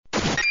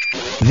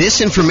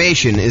This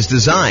information is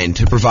designed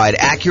to provide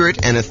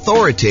accurate and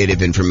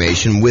authoritative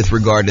information with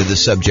regard to the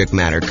subject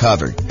matter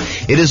covered.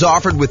 It is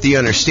offered with the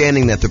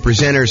understanding that the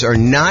presenters are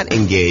not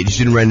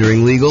engaged in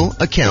rendering legal,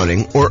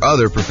 accounting, or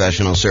other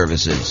professional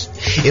services.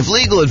 If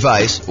legal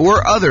advice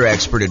or other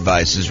expert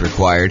advice is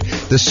required,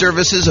 the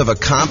services of a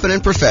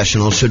competent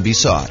professional should be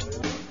sought.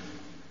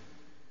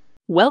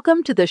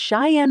 Welcome to the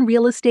Cheyenne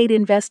Real Estate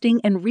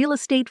Investing and Real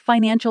Estate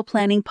Financial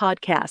Planning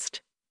Podcast.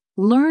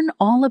 Learn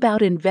all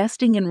about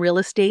investing in real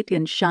estate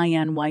in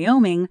Cheyenne,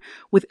 Wyoming,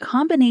 with a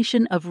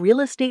combination of real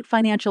estate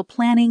financial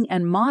planning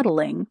and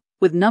modeling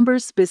with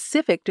numbers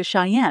specific to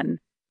Cheyenne,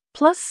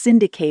 plus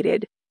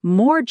syndicated,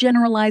 more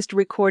generalized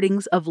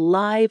recordings of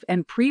live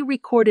and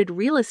pre-recorded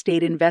real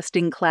estate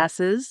investing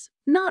classes,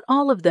 not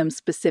all of them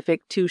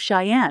specific to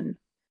Cheyenne.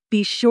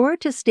 Be sure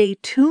to stay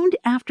tuned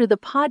after the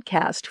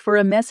podcast for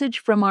a message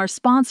from our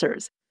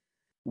sponsors.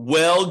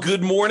 Well,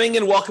 good morning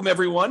and welcome,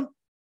 everyone.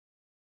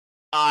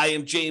 I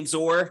am James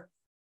Orr,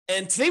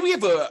 and today we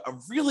have a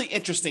really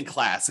interesting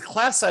class, a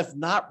class I've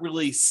not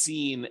really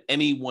seen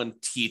anyone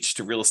teach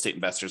to real estate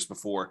investors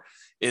before.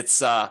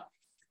 It's, I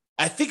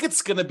think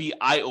it's going to be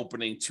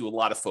eye-opening to a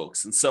lot of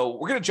folks, and so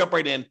we're going to jump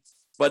right in,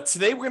 but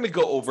today we're going to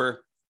go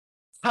over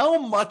how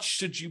much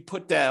should you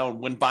put down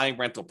when buying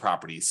rental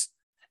properties,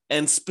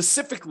 and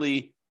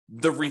specifically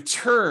the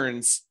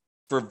returns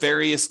for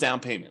various down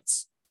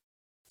payments.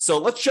 So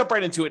let's jump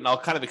right into it, and I'll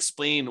kind of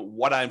explain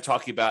what I'm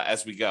talking about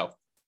as we go.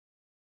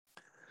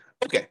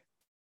 Okay,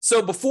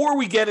 so before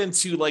we get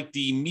into like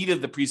the meat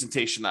of the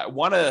presentation, I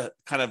want to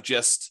kind of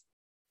just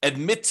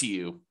admit to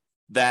you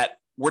that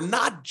we're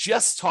not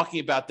just talking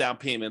about down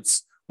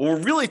payments. What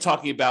we're really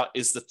talking about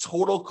is the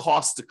total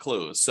cost to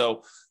close.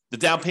 So the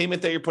down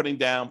payment that you're putting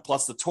down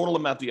plus the total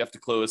amount that you have to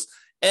close.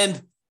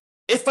 And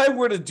if I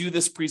were to do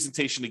this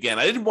presentation again,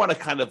 I didn't want to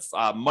kind of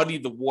muddy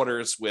the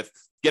waters with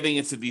getting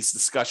into these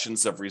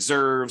discussions of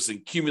reserves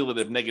and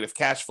cumulative negative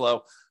cash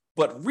flow.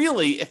 But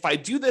really, if I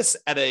do this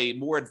at a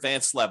more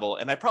advanced level,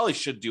 and I probably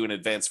should do an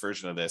advanced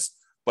version of this,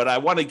 but I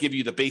want to give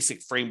you the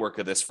basic framework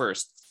of this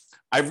first.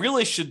 I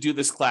really should do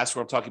this class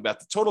where I'm talking about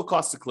the total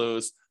cost to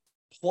close,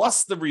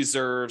 plus the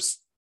reserves,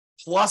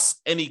 plus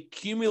any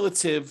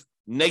cumulative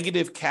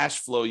negative cash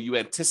flow you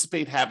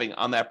anticipate having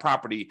on that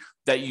property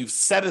that you've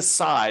set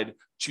aside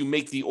to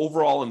make the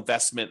overall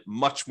investment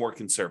much more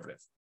conservative.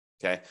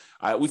 Okay,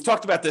 we've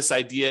talked about this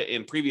idea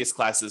in previous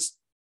classes.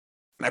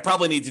 And I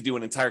probably need to do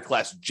an entire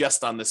class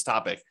just on this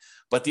topic.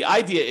 But the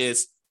idea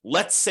is,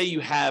 let's say you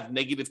have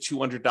negative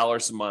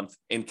 $200 a month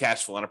in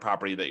cash flow on a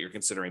property that you're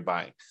considering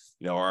buying.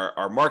 You know,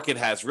 our market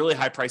has really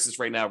high prices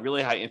right now,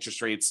 really high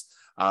interest rates.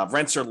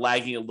 Rents are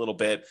lagging a little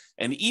bit.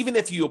 And even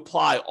if you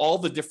apply all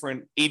the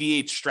different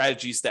 88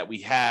 strategies that we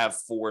have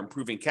for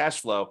improving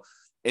cash flow,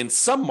 in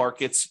some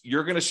markets,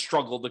 you're going to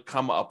struggle to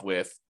come up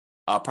with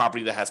a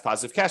property that has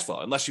positive cash flow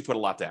unless you put a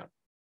lot down.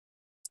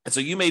 And so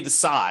you may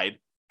decide,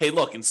 hey,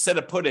 look, instead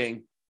of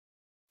putting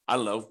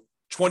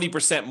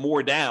 20%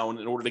 more down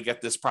in order to get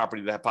this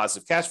property to have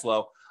positive cash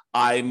flow,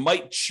 I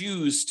might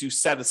choose to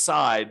set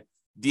aside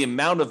the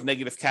amount of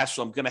negative cash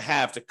flow I'm going to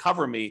have to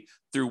cover me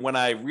through when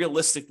I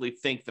realistically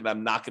think that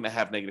I'm not going to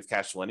have negative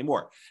cash flow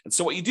anymore. And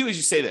so what you do is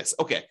you say this,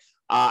 okay,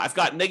 I've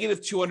got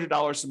negative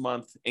 $200 a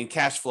month in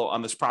cash flow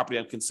on this property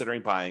I'm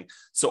considering buying.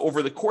 So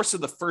over the course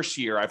of the first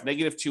year, I have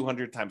negative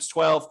 200 times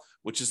 12,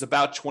 which is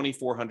about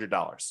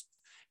 $2,400.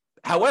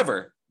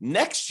 However,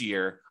 next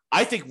year,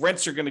 I think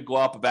rents are going to go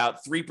up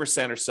about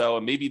 3% or so,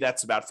 and maybe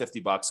that's about $50.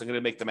 I'm going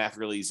to make the math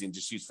really easy and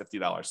just use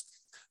 $50.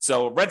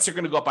 So rents are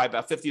going to go up by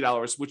about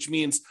 $50, which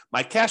means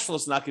my cash flow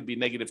is not going to be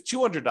negative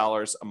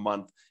 $200 a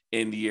month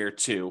in year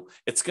two.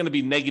 It's going to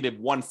be negative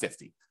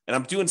 $150. And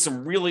I'm doing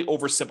some really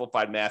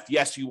oversimplified math.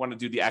 Yes, you want to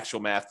do the actual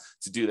math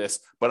to do this,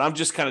 but I'm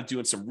just kind of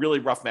doing some really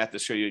rough math to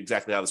show you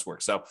exactly how this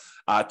works. So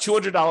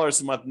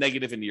 $200 a month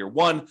negative in year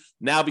one.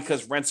 Now,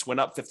 because rents went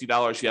up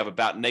 $50, you have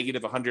about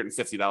negative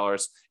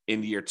 $150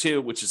 in year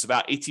two, which is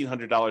about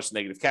 $1,800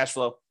 negative cash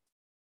flow.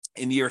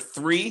 In year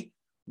three,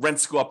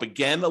 rents go up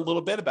again a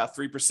little bit, about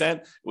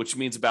 3%, which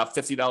means about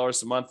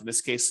 $50 a month. In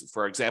this case,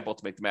 for example,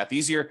 to make the math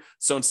easier.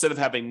 So instead of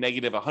having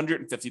negative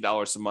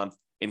 $150 a month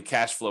in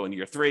cash flow in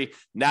year three,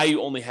 now you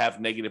only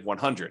have negative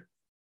 100.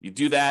 You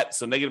do that.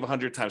 So negative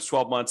 100 times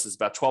 12 months is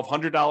about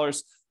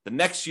 $1,200. The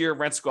next year,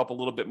 rents go up a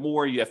little bit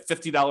more. You have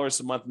 $50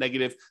 a month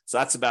negative. So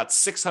that's about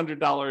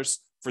 $600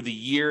 for the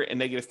year in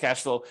negative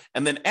cash flow.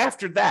 And then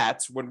after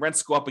that, when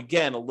rents go up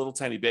again a little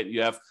tiny bit,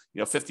 you have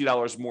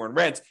 $50 more in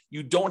rent,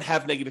 you don't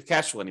have negative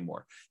cash flow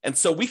anymore. And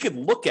so we could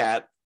look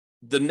at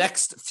the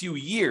next few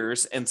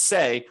years and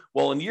say,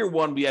 well, in year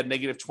one, we had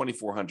negative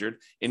 2,400.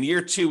 In year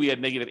two, we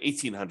had negative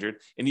 1,800.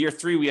 In year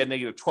three, we had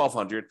negative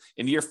 1,200.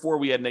 In year four,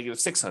 we had negative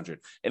 600.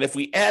 And if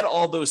we add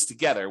all those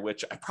together,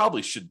 which I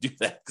probably should do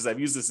that because I've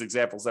used this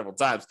example several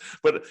times,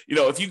 but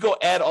if you go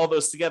add all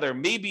those together,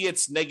 maybe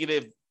it's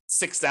negative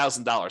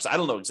 $6,000. I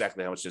don't know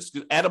exactly how much it is.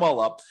 Add them all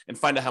up and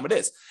find out how much it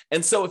is.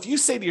 And so if you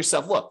say to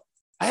yourself, look,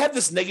 I have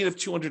this negative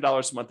 $200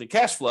 a month in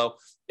cash flow.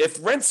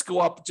 If rents go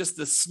up just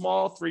a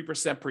small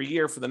 3% per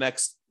year for the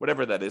next,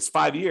 whatever that is,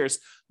 5 years,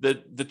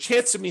 the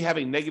chance of me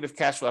having negative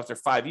cash flow after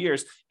 5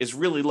 years is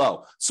really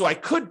low. So I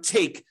could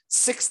take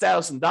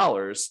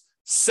 $6,000,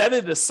 set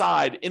it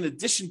aside in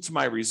addition to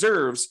my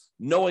reserves,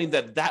 knowing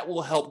that that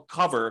will help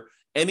cover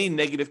any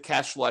negative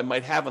cash flow I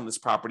might have on this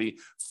property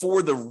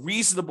for the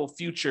reasonable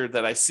future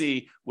that I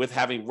see with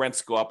having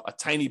rents go up a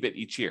tiny bit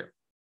each year.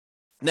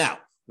 Now,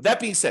 with that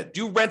being said,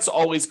 do rents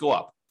always go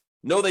up?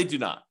 No, they do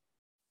not.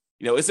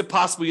 Is it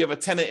possible you have a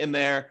tenant in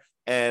there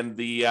and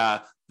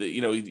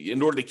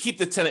in order to keep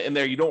the tenant in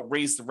there, you don't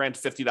raise the rent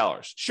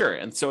 $50? Sure,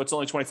 and so it's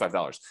only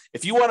 $25.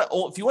 If you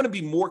want to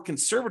be more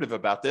conservative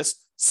about this,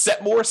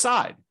 set more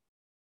aside.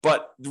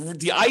 But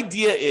the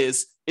idea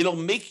is it'll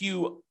make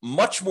you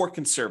much more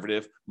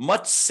conservative,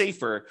 much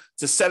safer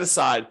to set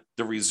aside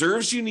the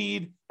reserves you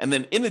need, and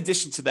then in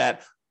addition to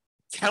that,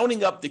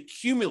 counting up the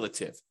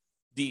cumulative,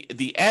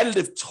 the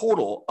additive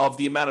total of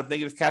the amount of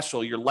negative cash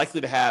flow you're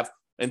likely to have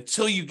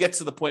until you get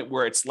to the point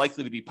where it's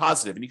likely to be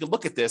positive. And you can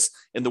look at this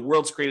in the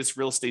world's greatest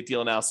real estate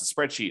deal analysis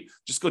spreadsheet.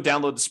 Just go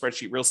download the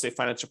spreadsheet,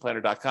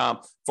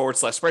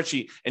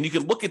 realestatefinancialplanner.com/spreadsheet. And you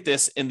can look at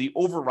this in the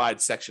override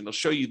section. It'll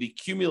show you the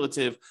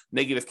cumulative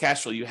negative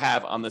cash flow you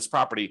have on this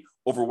property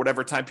over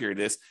whatever time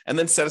period it is, and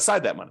then set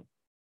aside that money.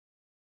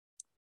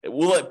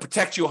 Will it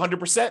protect you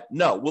 100%?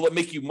 No. Will it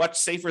make you much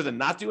safer than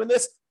not doing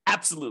this?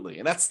 Absolutely.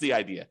 And that's the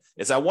idea,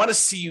 is I want to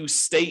see you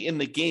stay in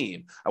the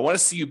game. I want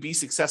to see you be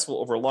successful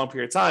over a long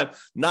period of time,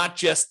 not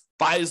just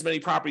buy as many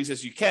properties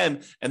as you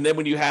can. And then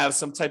when you have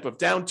some type of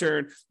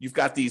downturn, you've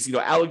got these,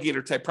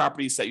 alligator type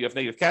properties that you have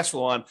negative cash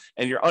flow on,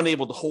 and you're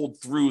unable to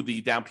hold through the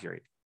down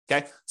period.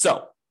 Okay.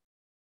 So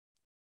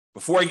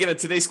before I get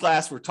into today's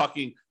class, we're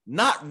talking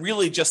not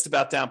really just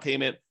about down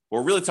payment. What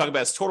we're really talking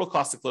about is total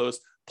cost to close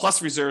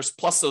plus reserves,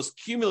 plus those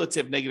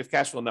cumulative negative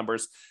cash flow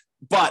numbers.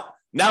 But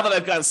now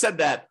that I've said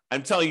that,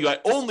 I'm telling you, I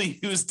only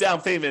use down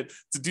payment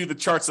to do the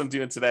charts I'm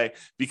doing today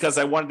because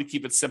I wanted to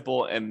keep it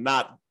simple and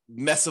not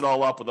mess it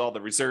all up with all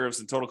the reserves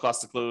and total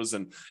cost to close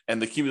and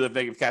the cumulative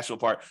negative cash flow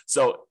part.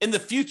 So in the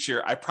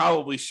future, I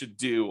probably should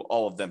do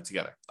all of them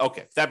together.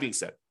 Okay, that being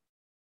said.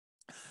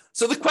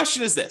 So the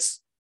question is this: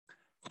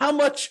 how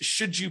much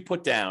should you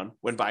put down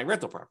when buying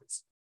rental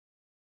properties?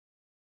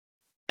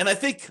 And I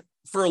think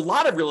for a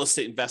lot of real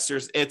estate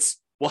investors, it's,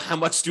 well, how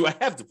much do I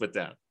have to put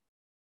down?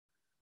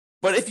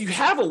 But if you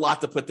have a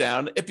lot to put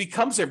down, it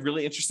becomes a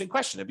really interesting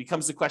question. It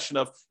becomes the question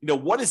of,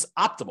 what is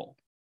optimal?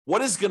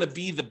 What is going to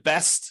be the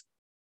best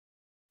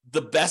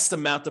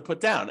amount to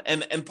put down?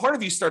 And part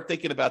of you start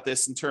thinking about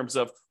this in terms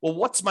of, well,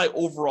 what's my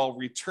overall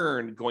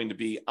return going to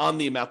be on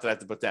the amount that I have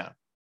to put down?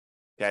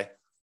 Okay.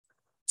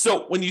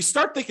 So when you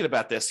start thinking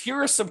about this, here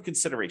are some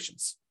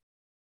considerations.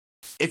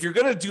 If you're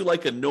going to do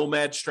like a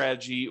nomad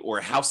strategy or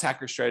a house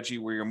hacker strategy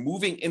where you're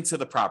moving into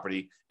the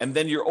property and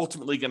then you're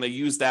ultimately going to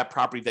use that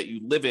property that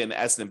you live in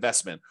as an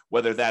investment,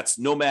 whether that's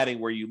nomading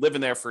where you live in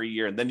there for a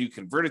year and then you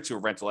convert it to a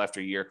rental after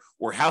a year,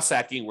 or house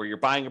hacking where you're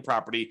buying a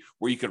property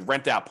where you could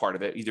rent out part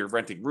of it, either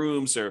renting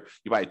rooms or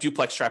you buy a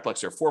duplex,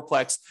 triplex, or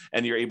fourplex,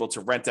 and you're able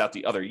to rent out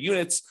the other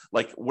units,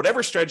 like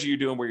whatever strategy you're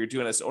doing where you're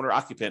doing as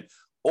owner-occupant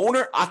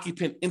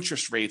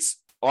interest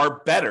rates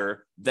are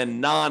better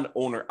than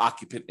non-owner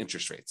occupant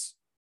interest rates.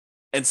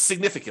 And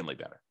significantly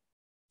better.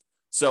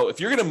 So if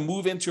you're going to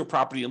move into a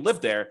property and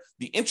live there,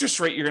 the interest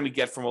rate you're going to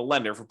get from a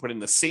lender for putting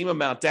the same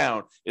amount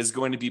down is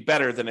going to be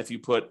better than if you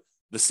put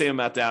the same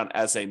amount down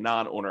as a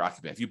non-owner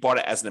occupant, if you bought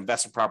it as an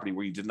investment property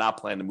where you did not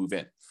plan to move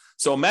in.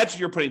 So imagine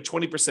you're putting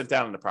 20%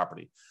 down in the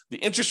property. The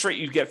interest rate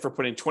you get for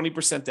putting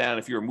 20% down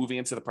if you were moving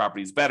into the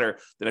property is better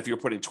than if you're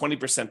putting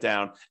 20%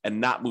 down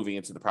and not moving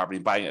into the property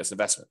and buying it as an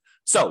investment.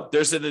 So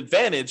there's an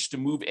advantage to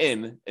move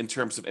in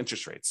terms of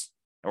interest rates.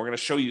 And we're going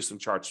to show you some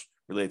charts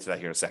related to that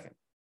here in a second.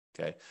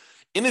 Okay.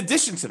 In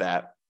addition to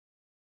that,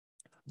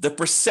 the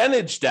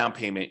percentage down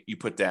payment you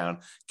put down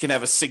can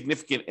have a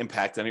significant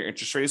impact on your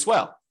interest rate as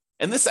well.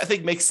 And this, I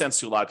think, makes sense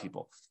to a lot of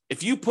people.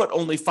 If you put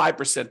only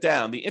 5%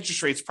 down, the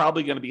interest rate is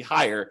probably going to be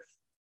higher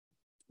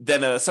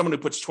than someone who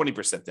puts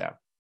 20% down.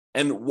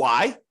 And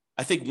why?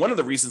 I think one of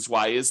the reasons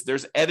why is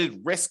there's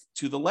added risk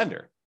to the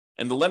lender.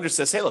 And the lender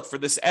says, hey, look, for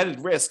this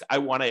added risk, I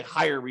want a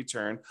higher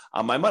return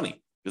on my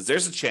money because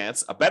there's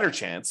a better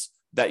chance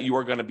that you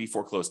are going to be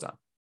foreclosed on,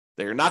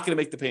 that you're not going to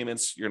make the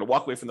payments, you're going to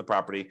walk away from the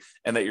property,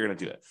 and that you're going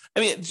to do it.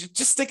 I mean,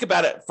 just think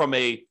about it from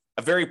a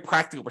very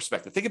practical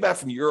perspective. Think about it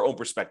from your own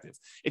perspective.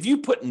 If you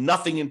put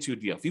nothing into a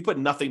deal, if you put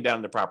nothing down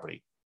in the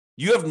property,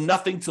 you have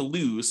nothing to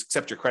lose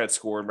except your credit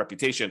score and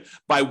reputation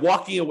by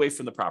walking away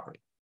from the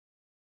property.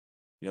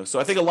 So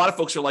I think a lot of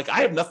folks are like, I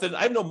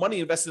have no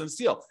money invested in this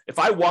deal. If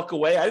I walk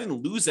away, I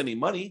didn't lose any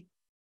money.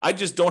 I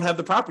just don't have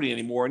the property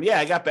anymore. And yeah,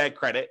 I got bad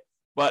credit,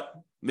 but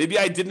maybe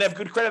I didn't have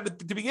good credit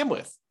to begin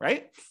with,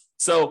 right?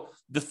 So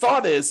the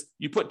thought is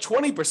you put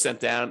 20%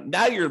 down,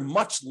 now you're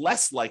much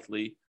less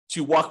likely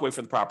to walk away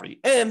from the property.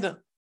 And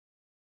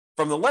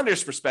from the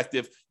lender's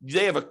perspective,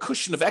 they have a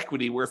cushion of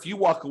equity where if you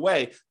walk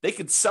away, they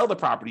could sell the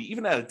property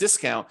even at a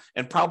discount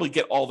and probably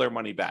get all their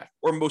money back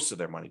or most of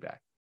their money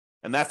back.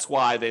 And that's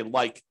why they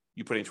like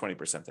you putting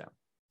 20% down.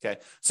 Okay.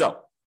 So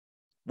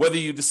whether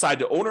you decide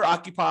to own or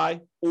occupy,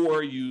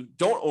 or you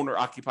don't own or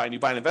occupy and you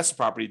buy an investment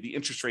property, the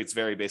interest rates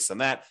vary based on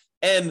that.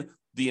 And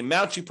the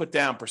amount you put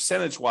down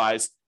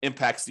percentage-wise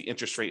impacts the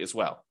interest rate as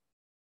well.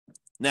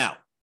 Now,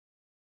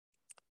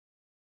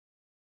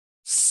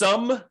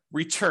 some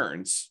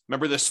returns,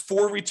 remember there's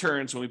 4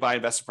 returns when we buy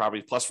investment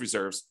properties plus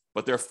reserves,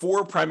 but there are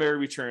 4 primary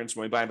returns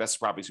when we buy investment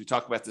properties. We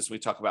talk about this when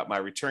we talk about my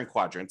return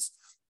quadrants.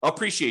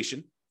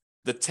 Appreciation,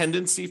 the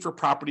tendency for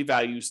property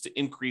values to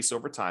increase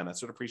over time.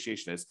 That's what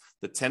appreciation is.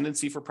 The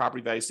tendency for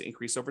property values to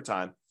increase over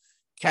time.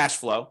 Cash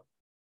flow,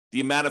 the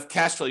amount of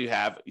cash flow you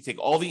have. You take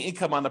all the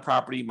income on the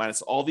property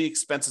minus all the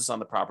expenses on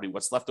the property.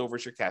 What's left over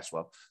is your cash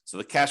flow. So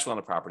the cash flow on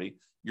the property,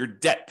 your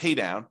debt pay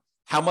down,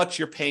 how much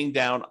you're paying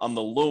down on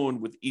the loan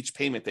with each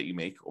payment that you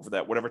make over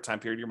that whatever time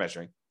period you're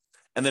measuring.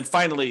 And then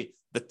finally,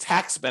 the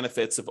tax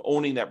benefits of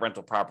owning that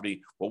rental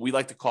property, what we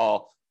like to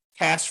call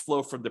cash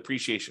flow from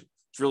depreciation.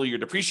 It's really your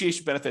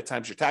depreciation benefit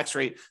times your tax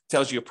rate,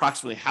 tells you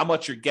approximately how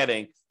much you're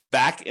getting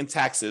back in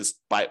taxes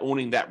by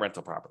owning that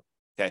rental property.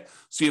 Okay,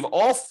 so you have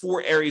all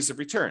 4 areas of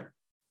return.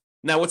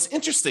 Now, what's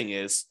interesting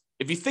is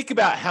if you think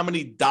about how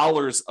many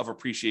dollars of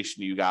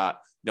appreciation you got,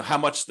 how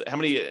much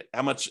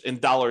in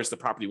dollars the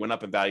property went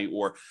up in value,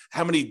 or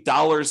how many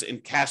dollars in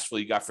cash flow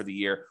you got for the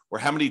year, or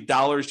how many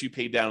dollars you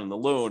paid down in the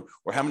loan,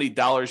 or how many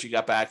dollars you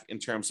got back in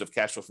terms of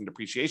cash flow from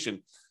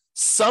depreciation.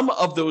 Some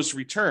of those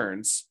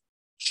returns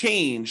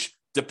change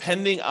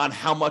depending on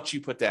how much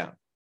you put down.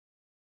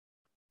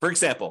 For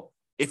example,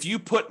 if you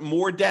put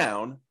more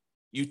down,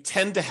 you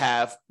tend to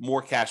have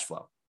more cash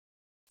flow.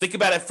 Think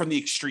about it from the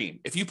extreme.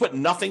 If you put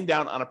nothing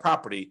down on a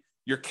property,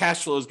 your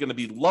cash flow is going to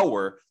be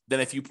lower than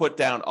if you put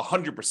down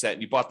 100%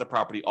 and you bought the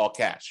property all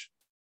cash,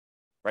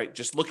 right?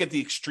 Just look at the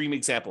extreme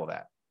example of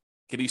that.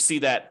 Can you see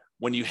that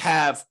when you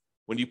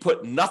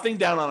put nothing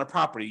down on a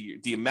property,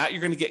 the amount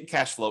you're going to get in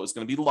cash flow is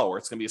going to be lower.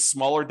 It's going to be a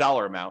smaller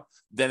dollar amount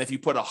than if you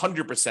put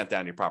 100%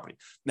 down your property.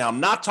 Now, I'm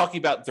not talking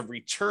about the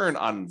return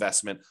on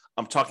investment.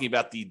 I'm talking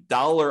about the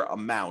dollar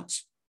amount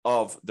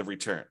of the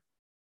return.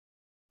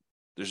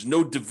 There's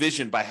no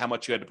division by how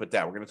much you had to put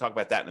down. We're going to talk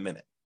about that in a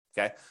minute.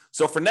 Okay.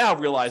 So for now,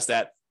 realize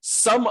that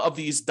some of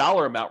these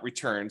dollar amount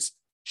returns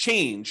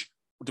change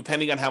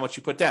depending on how much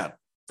you put down.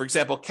 For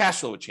example, cash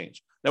flow would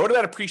change. Now, what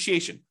about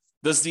appreciation?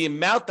 Does the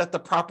amount that the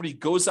property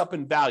goes up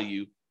in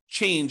value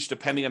change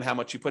depending on how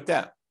much you put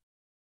down?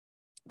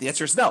 The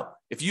answer is no.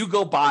 If you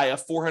go buy a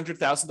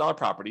 $400,000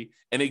 property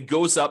and it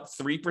goes up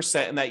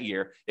 3% in that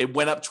year, it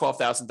went up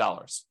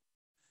 $12,000.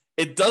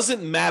 It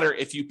doesn't matter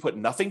if you put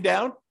nothing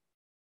down,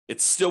 it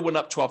still went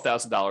up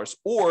 $12,000.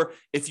 Or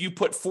if you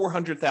put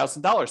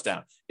 $400,000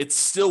 down, it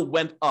still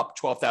went up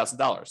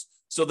 $12,000.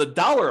 So the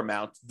dollar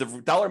amount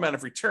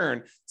of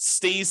return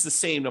stays the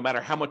same no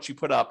matter how much you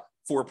put up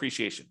for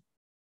appreciation.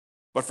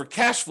 But for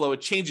cash flow, it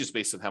changes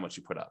based on how much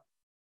you put up.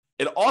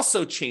 It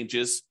also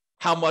changes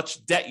how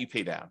much debt you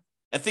pay down.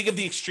 And think of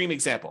the extreme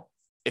example.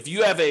 If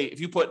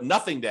you put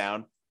nothing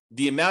down,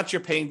 the amount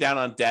you're paying down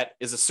on debt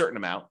is a certain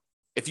amount.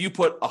 If you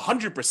put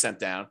 100%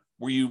 down,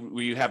 where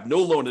you have no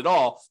loan at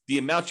all, the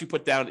amount you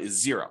put down is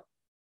 0.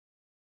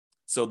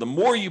 So the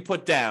more you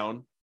put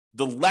down,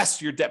 the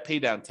less your debt pay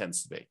down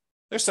tends to be.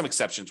 There's some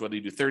exceptions, whether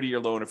you do 30-year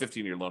loan or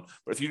 15-year loan.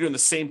 But if you're doing the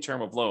same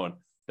term of loan,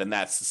 then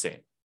that's the same.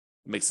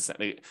 It makes sense.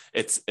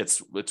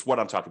 It's what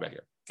I'm talking about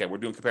here. Okay, we're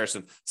doing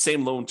comparison,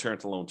 same loan term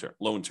to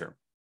loan term.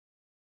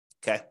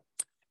 Okay,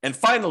 and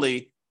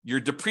finally, your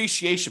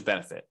depreciation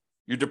benefit.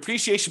 Your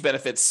depreciation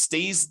benefit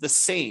stays the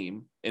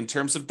same in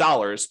terms of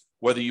dollars,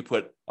 whether you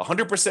put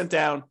 100%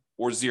 down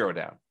or 0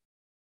 down.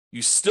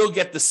 You still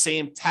get the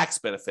same tax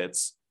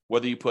benefits,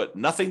 whether you put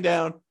nothing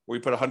down or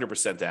you put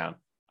 100% down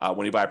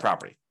when you buy a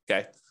property.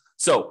 Okay,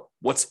 so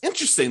what's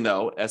interesting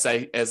though, as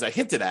I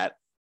hinted at,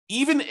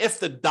 even if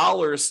the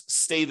dollars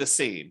stay the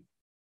same,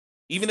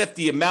 even if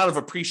the amount of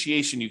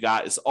appreciation you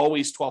got is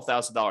always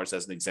 $12,000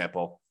 as an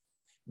example,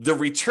 the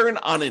return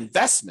on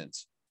investment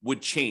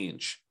would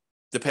change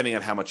depending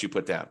on how much you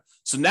put down.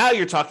 So now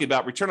you're talking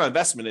about return on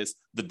investment is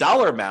the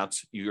dollar amount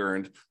you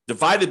earned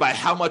divided by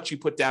how much you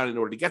put down in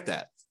order to get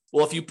that.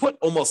 Well, if you put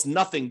almost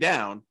nothing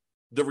down,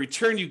 the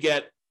return you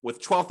get with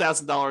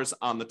 $12,000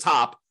 on the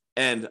top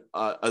and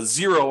a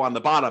 0 on the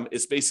bottom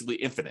is basically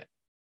infinite.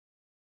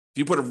 If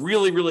you put a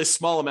really, really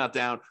small amount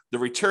down, the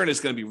return is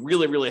going to be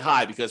really, really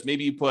high because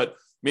maybe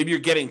you're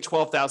getting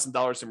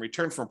 $12,000 in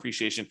return from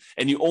appreciation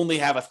and you only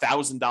have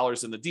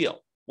 $1,000 in the deal.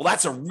 Well,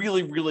 that's a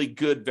really, really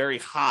good, very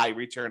high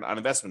return on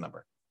investment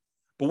number.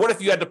 But what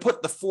if you had to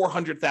put the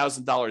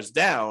 $400,000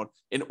 down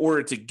in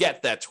order to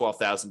get that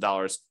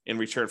 $12,000 in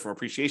return from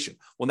appreciation?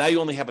 Well, now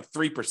you only have a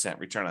 3%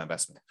 return on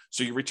investment.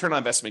 So your return on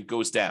investment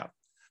goes down.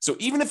 So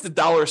even if the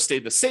dollars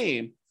stayed the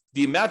same,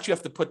 the amount you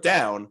have to put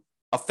down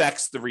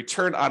affects the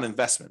return on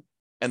investment.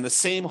 And the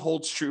same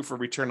holds true for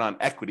return on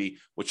equity,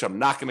 which I'm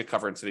not going to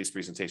cover in today's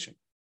presentation.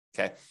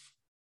 Okay.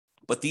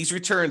 But these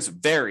returns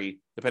vary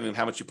depending on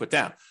how much you put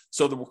down.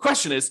 So the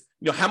question is,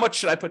 how much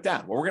should I put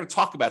down? Well, we're going to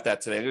talk about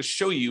that today. I'm going to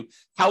show you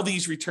how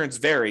these returns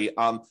vary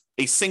on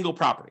a single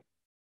property.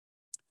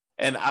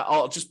 And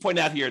I'll just point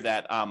out here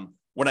that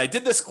When I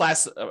did this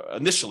class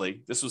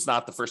initially, this was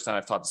not the first time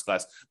I've taught this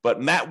class,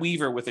 but Matt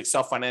Weaver with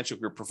Excel Financial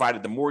Group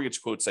provided the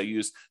mortgage quotes I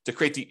used to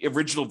create the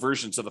original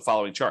versions of the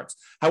following charts.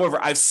 However,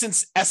 I've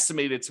since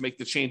estimated to make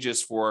the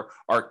changes for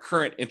our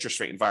current interest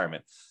rate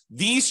environment.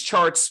 These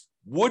charts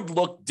would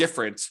look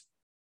different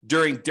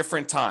during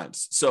different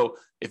times. So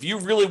if you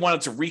really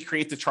wanted to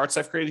recreate the charts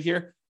I've created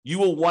here, you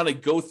will want to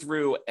go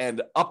through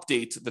and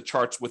update the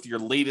charts with your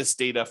latest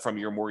data from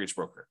your mortgage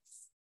broker.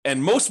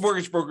 And most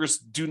mortgage brokers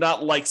do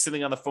not like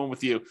sitting on the phone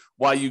with you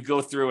while you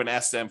go through and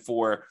ask them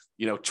for,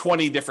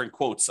 20 different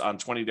quotes on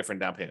 20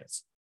 different down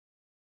payments.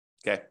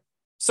 Okay.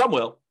 Some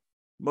will,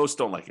 most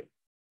don't like it.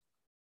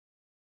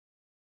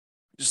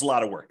 Just a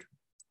lot of work.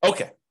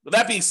 Okay. With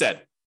that being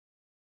said,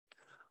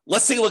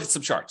 let's take a look at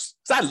some charts,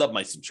 because I love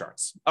some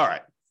charts. All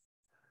right.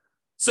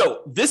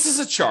 So this is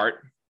a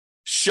chart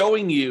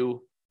showing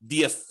you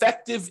the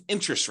effective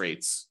interest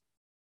rates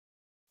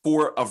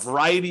for a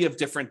variety of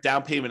different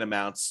down payment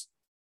amounts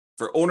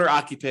for owner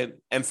occupant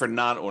and for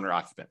non-owner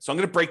occupant. So I'm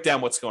going to break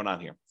down what's going on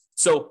here.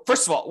 So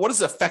first of all, what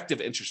is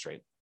effective interest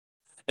rate?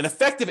 An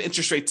effective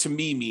interest rate to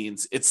me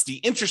means it's the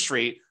interest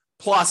rate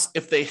plus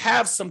if they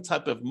have some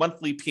type of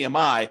monthly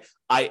PMI,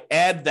 I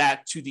add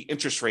that to the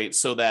interest rate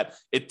so that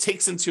it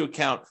takes into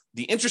account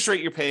the interest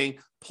rate you're paying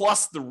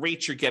plus the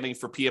rate you're getting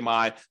for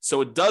PMI. So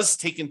it does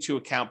take into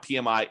account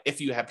PMI if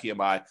you have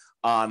PMI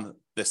on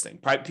this thing.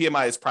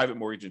 PMI is private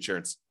mortgage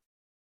insurance.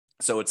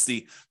 So it's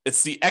the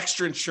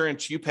extra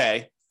insurance you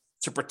pay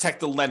to protect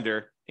the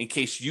lender in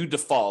case you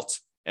default.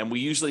 And we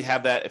usually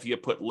have that if you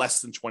put less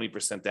than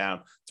 20%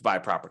 down to buy a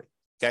property.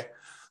 Okay.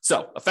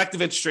 So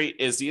effective interest rate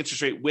is the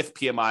interest rate with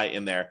PMI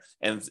in there.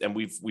 And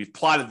we've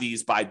plotted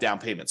these by down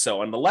payment.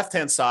 So on the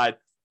left-hand side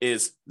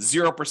is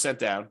 0%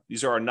 down.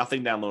 These are our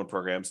nothing down loan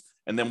programs.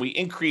 And then we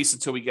increase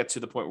until we get to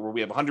the point where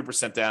we have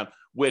 100% down,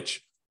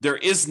 which there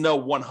is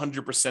no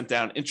 100%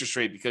 down interest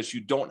rate because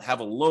you don't have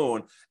a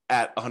loan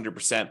at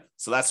 100%.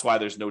 So that's why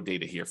there's no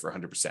data here for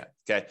 100%.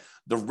 Okay.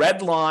 The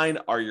red line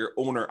are your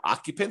owner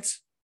occupant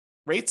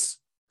rates.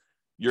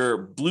 Your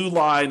blue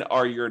line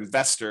are your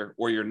investor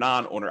or your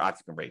non-owner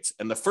occupant rates.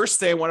 And the first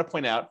thing I want to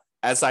point out,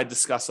 as I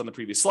discussed on the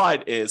previous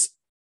slide, is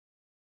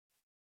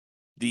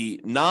the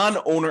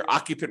non-owner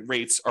occupant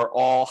rates are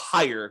all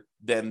higher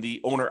than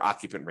the owner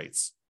occupant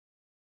rates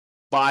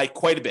by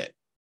quite a bit.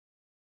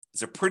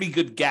 There's a pretty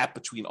good gap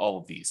between all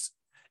of these.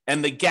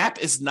 And the gap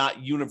is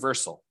not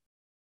universal,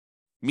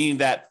 meaning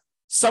that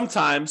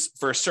sometimes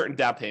for a certain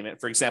down payment,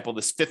 for example,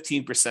 this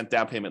 15%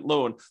 down payment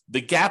loan, the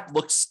gap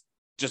looks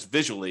just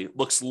visually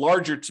looks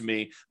larger to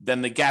me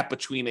than the gap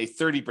between a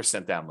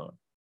 30% down loan.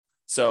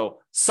 So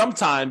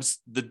sometimes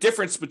the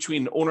difference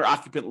between an owner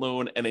occupant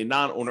loan and a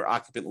non-owner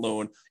occupant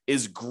loan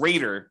is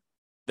greater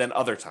than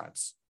other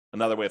times.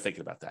 Another way of thinking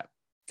about that.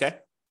 Okay.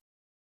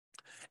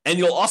 And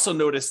you'll also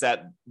notice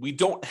that we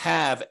don't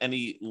have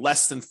any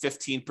less than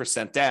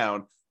 15%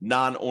 down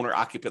non-owner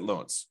occupant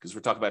loans because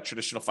we're talking about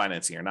traditional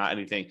financing or not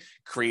anything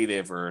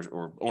creative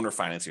or owner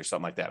financing or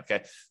something like that.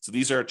 Okay. So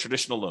these are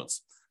traditional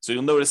loans. So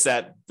you'll notice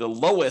that the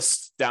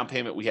lowest down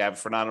payment we have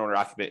for non-owner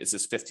occupant is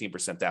this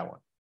 15% down one.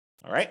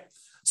 All right.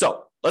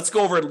 So let's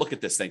go over and look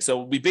at this thing.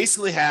 So we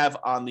basically have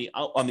on the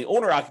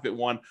owner occupant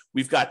one,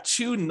 we've got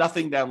two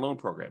nothing down loan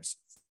programs.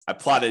 I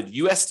plotted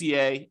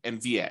USDA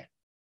and VA.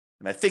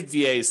 And I think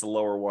VA is the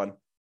lower one.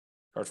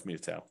 Hard for me to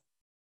tell.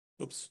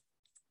 Oops.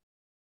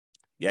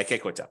 Yeah, I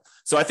can't quite tell.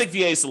 So I think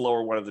VA is the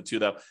lower one of the two,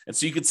 though. And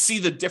so you can see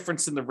the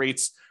difference in the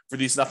rates for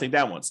these nothing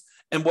down ones.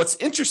 And what's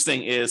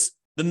interesting is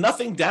the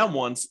nothing down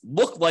ones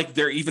look like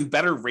they're even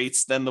better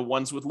rates than the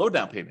ones with low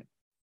down payment,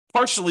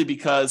 partially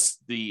because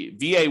the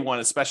VA one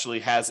especially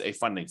has a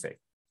funding fee.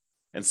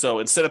 And so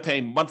instead of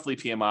paying monthly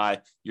PMI,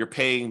 you're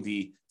paying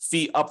the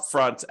fee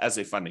upfront as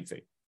a funding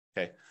fee.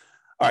 Okay.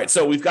 All right.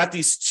 So we've got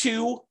these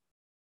two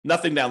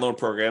nothing down loan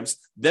programs.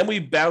 Then we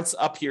bounce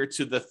up here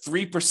to the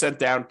 3%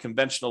 down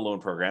conventional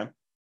loan program,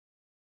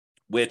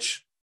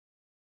 which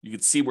you can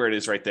see where it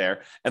is right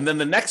there. And then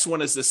the next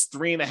one is this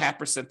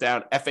 3.5%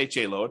 down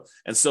FHA loan.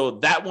 And so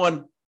that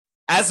one,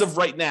 as of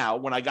right now,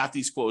 when I got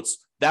these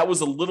quotes, that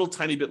was a little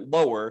tiny bit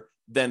lower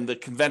than the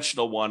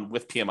conventional one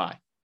with PMI.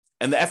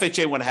 And the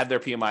FHA one had their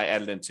PMI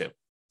added in too.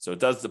 So it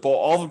does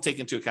all of them take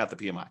into account the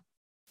PMI.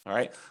 All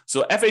right.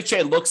 So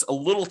FHA looks a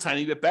little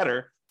tiny bit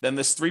better than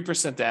this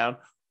 3% down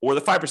or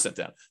the 5%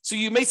 down. So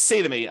you may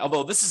say to me,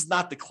 although this is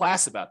not the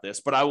class about this,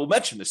 but I will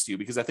mention this to you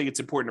because I think it's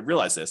important to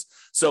realize this.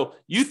 So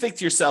you think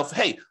to yourself,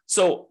 hey,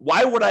 so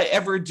why would I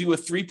ever do a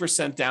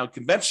 3% down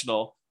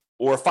conventional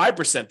or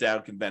 5%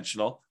 down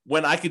conventional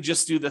when I could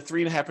just do the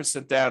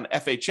 3.5% down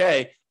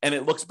FHA and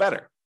it looks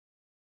better?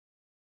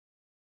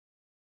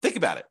 Think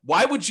about it.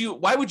 Why would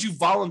you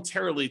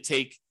voluntarily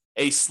take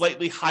a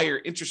slightly higher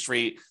interest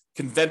rate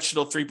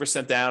conventional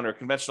 3% down or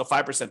conventional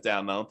 5%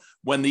 down loan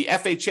when the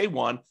FHA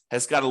one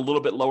has got a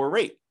little bit lower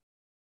rate?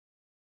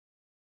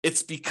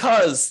 It's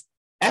because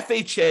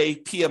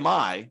FHA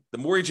PMI, the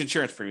mortgage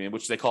insurance premium,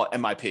 which they call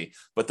MIP,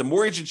 but the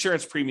mortgage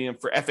insurance premium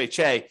for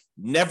FHA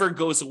never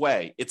goes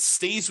away. It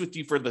stays with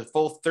you for the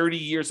full 30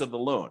 years of the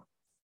loan.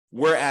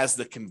 whereas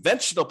the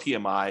conventional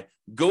PMI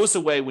goes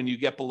away when you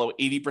get below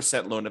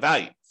 80% loan to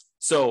value.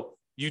 So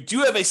you do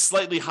have a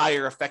slightly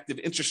higher effective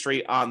interest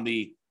rate on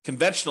the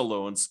conventional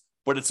loans,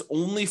 but it's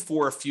only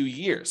for a few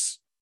years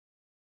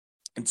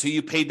until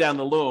you pay down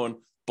the loan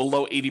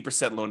below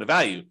 80% loan to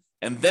value.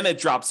 And then it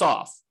drops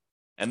off.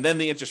 And then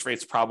the interest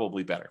rate's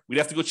probably better. We'd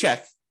have to go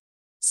check,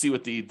 see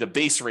what the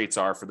base rates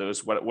are for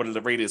those, what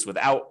the rate is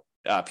without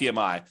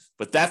PMI.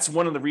 But that's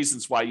one of the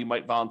reasons why you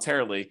might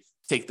voluntarily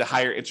take the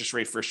higher interest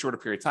rate for a shorter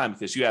period of time,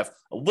 because you have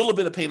a little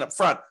bit of pain up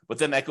front, but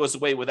then that goes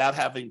away without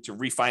having to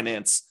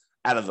refinance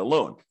out of the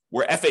loan.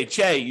 Where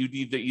FHA, you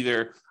need to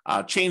either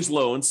change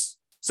loans,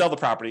 sell the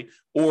property,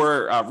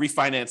 or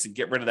refinance and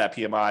get rid of that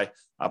PMI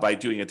by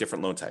doing a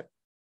different loan type.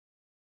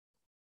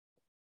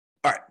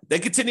 All right, then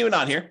continuing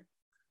on here.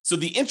 So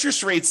the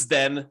interest rates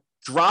then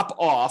drop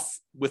off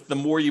with the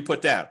more you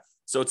put down.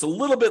 So it's a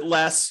little bit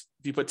less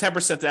if you put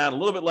 10% down, a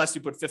little bit less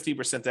if you put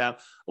 15% down,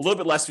 a little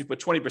bit less if you put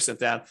 20%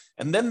 down.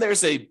 And then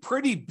there's a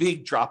pretty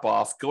big drop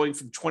off going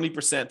from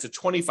 20% to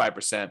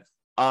 25%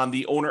 on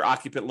the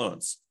owner-occupant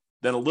loans.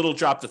 Then a little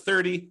drop to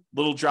 30,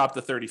 little drop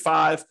to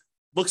 35.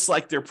 Looks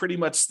like they're pretty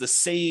much the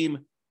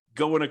same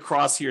going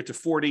across here to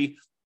 40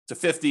 to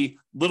 50,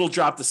 little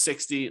drop to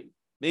 60,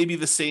 maybe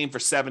the same for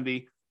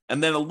 70,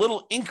 and then a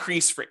little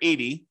increase for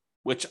 80,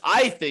 which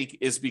I think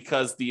is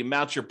because the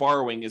amount you're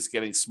borrowing is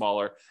getting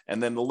smaller.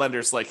 And then the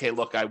lender's like, hey,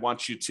 look, I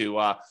want you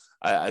to,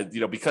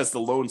 because the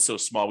loan's so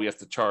small, we have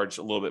to charge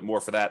a little bit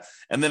more for that.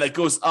 And then it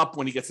goes up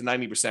when you get to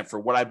 90% for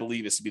what I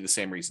believe is to be the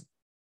same reason.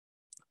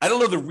 I don't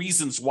know the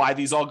reasons why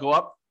these all go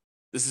up.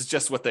 This is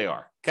just what they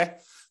are, okay?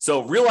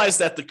 So realize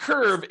that the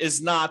curve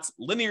is not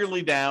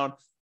linearly down.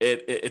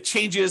 It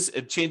changes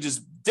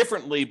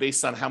differently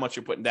based on how much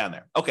you're putting down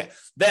there. Okay,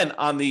 then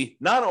on the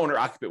non-owner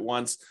occupant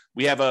ones,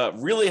 we have a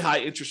really high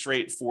interest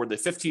rate for the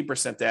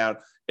 15% down.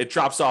 It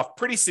drops off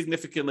pretty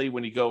significantly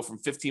when you go from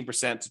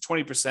 15% to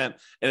 20%,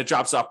 and it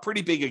drops off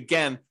pretty big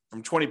again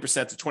from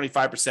 20% to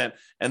 25%.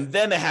 And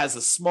then it has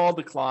a small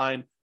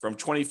decline from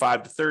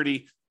 25 to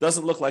 30.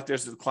 Doesn't look like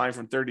there's a decline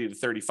from 30 to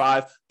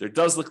 35. There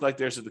does look like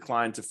there's a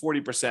decline to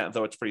 40%,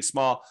 though it's pretty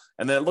small.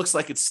 And then it looks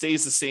like it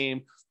stays the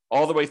same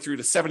all the way through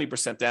to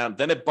 70% down.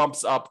 Then it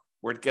bumps up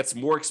where it gets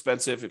more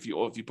expensive if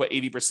you put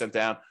 80%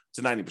 down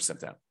to 90%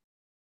 down.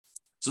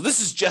 So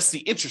this is just the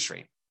interest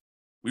rate.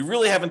 We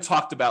really haven't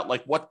talked about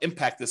like what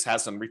impact this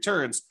has on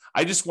returns.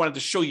 I just wanted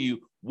to show you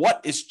what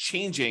is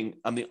changing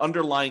on the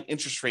underlying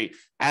interest rate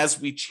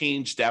as we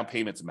change down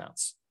payment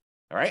amounts.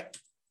 All right.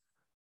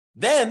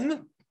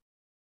 Then,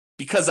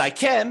 because I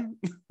can,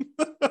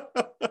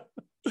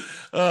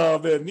 oh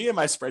man, me and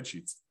my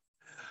spreadsheets.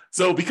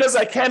 So because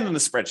I can in the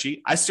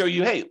spreadsheet, I show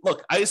you, hey,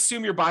 look, I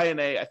assume you're buying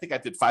I think I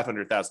did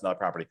 $500,000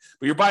 property,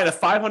 but you're buying a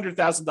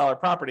 $500,000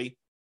 property,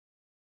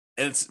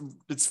 and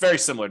it's very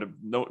similar to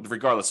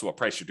regardless of what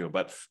price you're doing,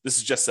 but this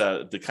is just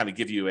to kind of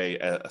give you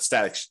a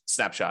static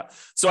snapshot.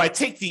 So I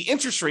take the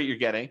interest rate you're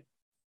getting,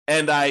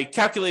 and I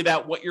calculate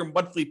out what your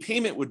monthly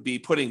payment would be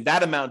putting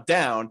that amount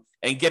down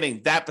and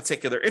getting that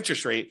particular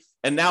interest rate.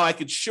 And now I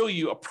could show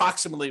you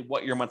approximately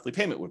what your monthly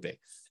payment would be.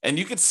 And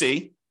you can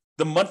see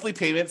the monthly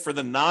payment for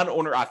the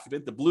non-owner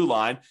occupant, the blue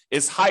line,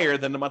 is higher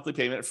than the monthly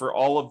payment for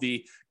all of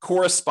the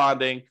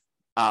corresponding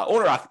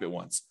owner occupant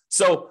ones.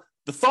 So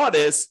the thought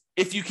is,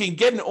 if you can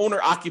get an owner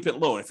occupant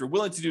loan, if you're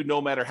willing to do no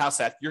matter house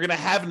hack, you're going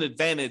to have an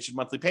advantage in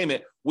monthly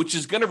payment, which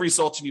is going to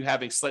result in you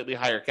having slightly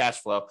higher cash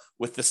flow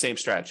with the same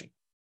strategy.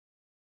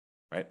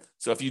 Right?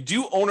 So if you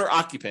do owner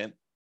occupant,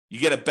 you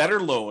get a better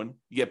loan,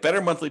 you get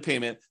better monthly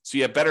payment, so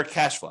you have better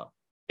cash flow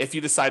if you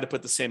decide to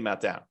put the same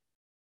amount down.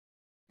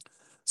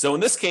 So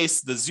in this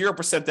case, the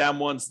 0% down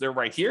ones, they're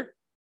right here.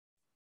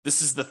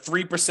 This is the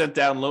 3%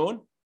 down loan,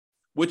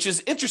 which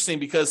is interesting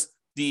because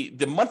the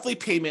monthly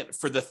payment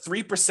for the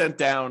 3%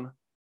 down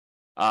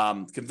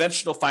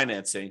conventional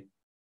financing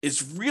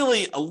is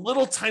really a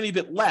little tiny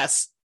bit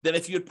less than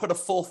if you had put a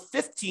full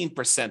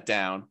 15%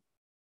 down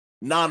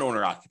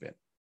non-owner occupant.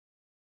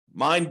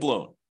 Mind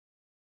blown.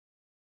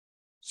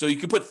 So you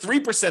could put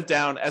 3%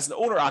 down as an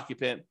owner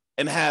occupant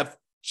and have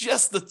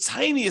just the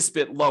tiniest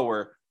bit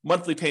lower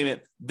monthly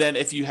payment than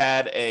if you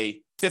had a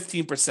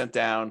 15%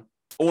 down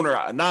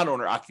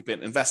non-owner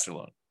occupant investor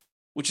loan,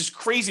 which is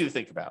crazy to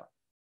think about.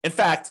 In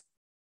fact,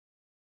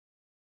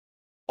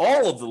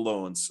 all of the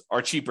loans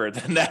are cheaper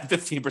than that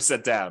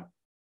 15% down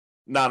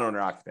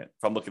non-owner occupant,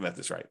 if I'm looking at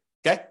this right.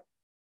 Okay.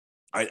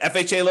 All right.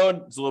 FHA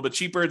loan is a little bit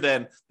cheaper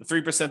than the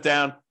 3%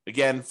 down.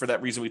 Again, for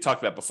that reason we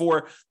talked about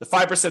before. The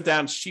 5%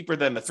 down is cheaper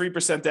than the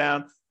 3%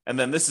 down. And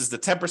then this is the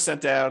 10%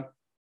 down.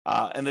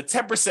 And the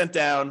 10%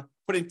 down,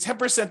 putting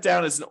 10%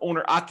 down as an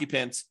owner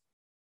occupant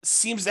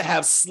seems to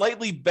have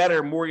slightly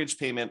better mortgage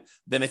payment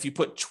than if you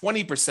put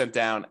 20%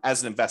 down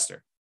as an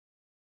investor.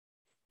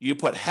 You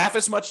put half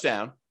as much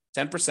down,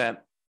 10%,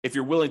 if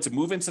you're willing to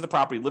move into the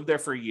property, live there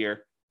for a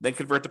year, then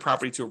convert the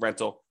property to a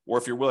rental, or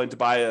if you're willing to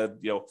buy a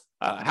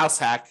house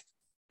hack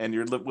and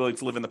you're willing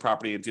to live in the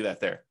property and do that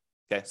there.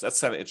 Okay, so that's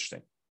kind of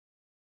interesting.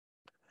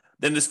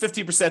 Then there's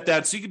 50%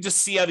 down, so you can just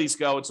see how these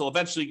go until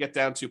eventually you get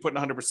down to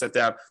putting 100%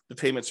 down. The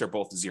payments are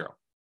both zero.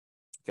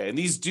 Okay, and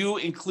these do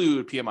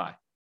include PMI.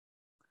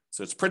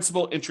 So it's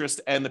principal,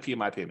 interest, and the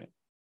PMI payment.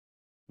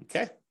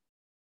 Okay.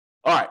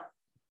 All right.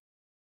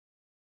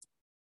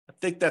 I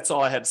think that's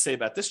all I had to say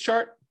about this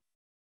chart.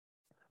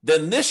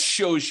 Then this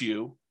shows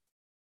you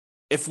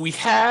if we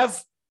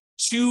have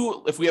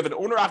an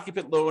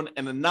owner-occupant loan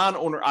and a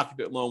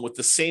non-owner-occupant loan with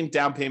the same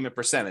down payment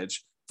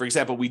percentage. For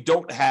example, we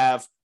don't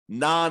have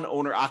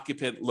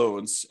non-owner-occupant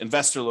loans,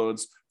 investor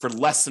loans, for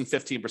less than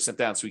 15%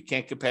 down. So we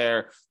can't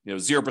compare,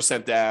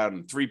 0%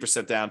 down,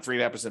 3% down,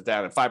 3.5%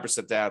 down, and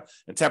 5% down,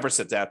 and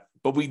 10% down.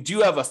 But we do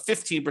have a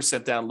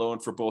 15% down loan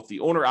for both the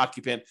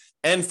owner-occupant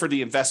and for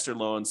the investor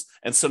loans.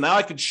 And so now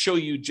I can show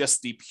you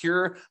just the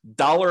pure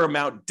dollar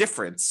amount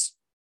difference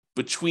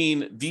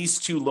between these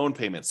two loan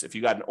payments, if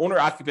you got an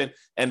owner-occupant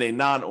and a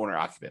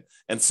non-owner-occupant.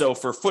 And so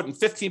for putting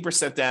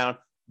 15% down,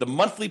 the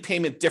monthly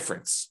payment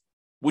difference,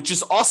 which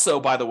is also,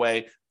 by the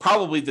way,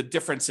 probably the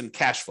difference in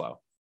cash flow,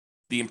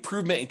 the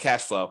improvement in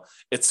cash flow,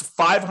 it's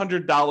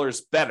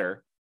 $500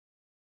 better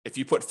if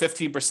you put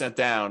 15%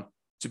 down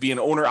to be an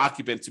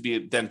owner-occupant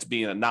than to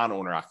be a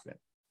non-owner-occupant.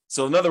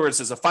 So in other words,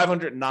 it's a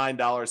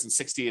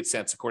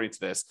 $509.68 according to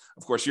this.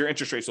 Of course, your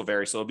interest rates will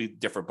vary, so it'll be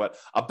different, but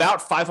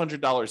about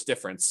 $500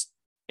 difference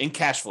in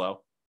cash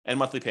flow and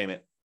monthly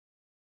payment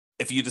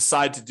if you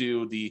decide to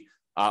do the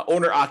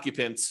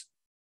owner-occupant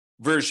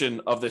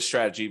version of this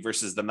strategy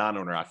versus the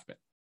non-owner-occupant.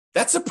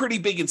 That's a pretty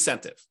big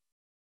incentive.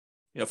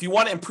 If you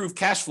want to improve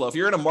cash flow, if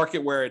you're in a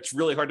market where it's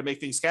really hard to make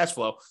things cash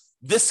flow,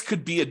 this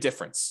could be a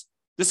difference.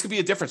 This could be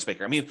a difference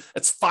maker. I mean,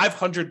 it's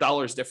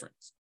 $500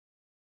 difference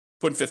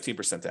putting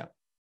 15% down.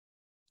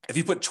 If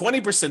you put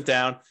 20%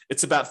 down,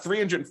 it's about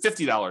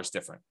 $350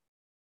 different.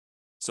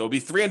 So it'll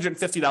be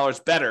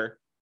 $350 better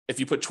if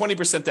you put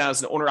 20% down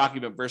as an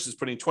owner-occupant versus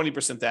putting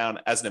 20% down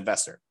as an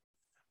investor.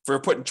 For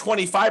putting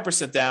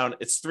 25% down,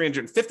 it's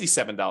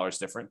 $357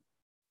 different.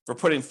 For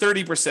putting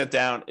 30%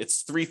 down,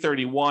 it's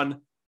 $331.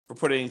 For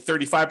putting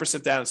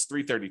 35% down, it's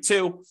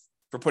 $332.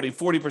 For putting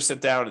 40%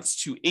 down,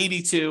 it's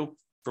 $282.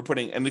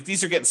 And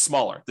these are getting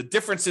smaller. The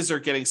differences are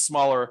getting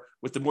smaller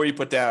with the more you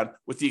put down,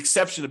 with the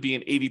exception of being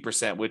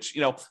 80%, which,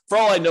 for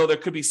all I know, there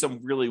could be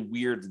some really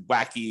weird,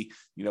 wacky,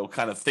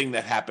 kind of thing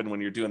that happened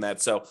when you're doing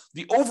that. So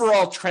the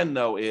overall trend,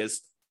 though, is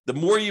the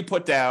more you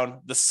put down,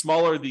 the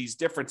smaller these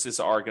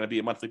differences are going to be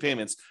in monthly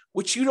payments,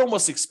 which you'd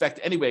almost expect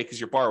anyway because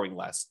you're borrowing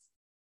less.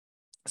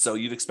 So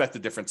you'd expect the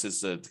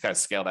differences to kind of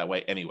scale that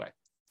way anyway.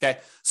 Okay,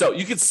 so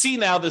you can see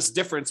now this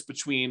difference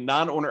between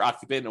non-owner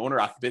occupant and owner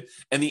occupant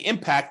and the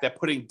impact that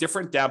putting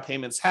different down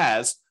payments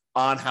has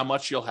on how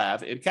much you'll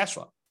have in cash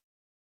flow.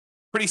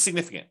 Pretty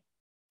significant.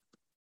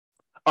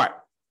 All right,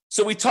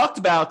 so we talked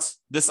about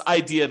this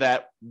idea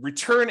that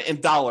return in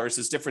dollars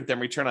is different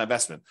than return on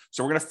investment.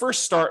 So we're going to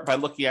first start by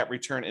looking at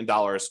return in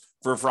dollars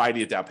for a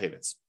variety of down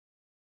payments.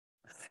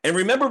 And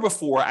remember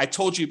before, I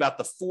told you about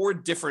the 4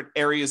 different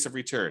areas of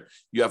return.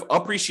 You have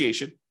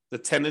appreciation, the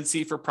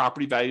tendency for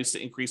property values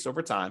to increase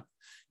over time.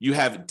 You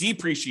have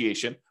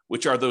depreciation,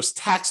 which are those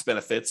tax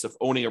benefits of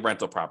owning a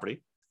rental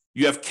property.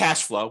 You have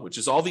cash flow, which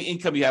is all the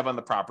income you have on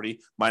the property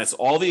minus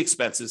all the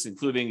expenses,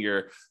 including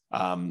your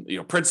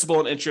principal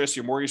and interest,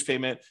 your mortgage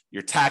payment,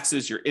 your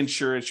taxes, your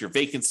insurance, your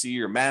vacancy,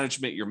 your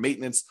management, your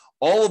maintenance.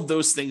 All of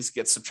those things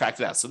get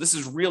subtracted out. So this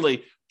is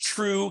really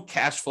true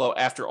cash flow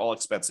after all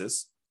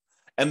expenses.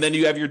 And then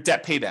you have your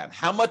debt pay down.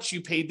 How much you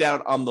paid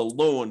down on the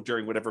loan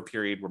during whatever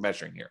period we're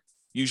measuring here,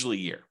 usually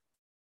a year.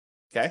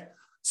 Okay,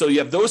 so you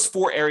have those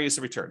 4 areas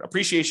of return: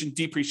 appreciation,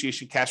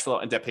 depreciation, cash flow,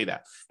 and debt pay down.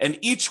 And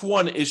each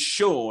one is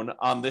shown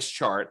on this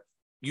chart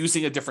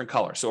using a different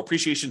color. So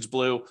appreciation is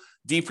blue,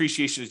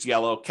 depreciation is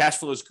yellow, cash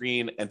flow is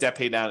green, and debt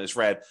pay down is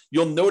red.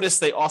 You'll notice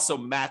they also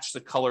match the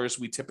colors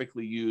we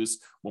typically use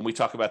when we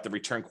talk about the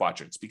return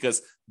quadrants,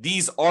 because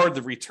these are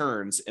the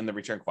returns in the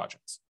return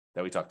quadrants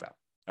that we talked about.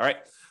 All right.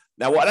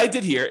 Now, what I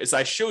did here is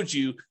I showed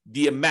you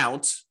the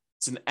amount.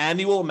 It's an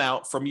annual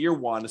amount from year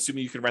 1,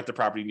 assuming you can rent the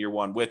property in year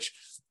 1, which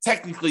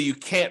technically you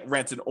can't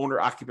rent an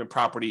owner-occupant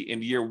property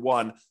in year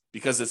 1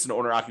 because it's an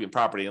owner-occupant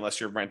property unless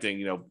you're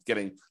renting,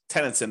 getting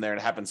tenants in there, and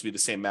it happens to be the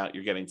same amount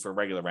you're getting for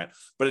regular rent.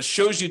 But it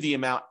shows you the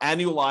amount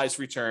annualized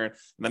return,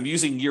 and I'm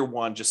using year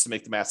 1 just to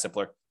make the math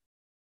simpler.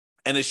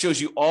 And it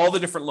shows you all the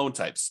different loan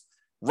types.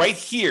 Right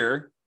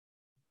here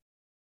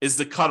is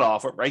the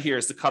cutoff. Right here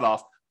is the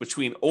cutoff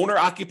between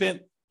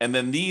owner-occupant, and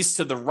then these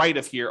to the right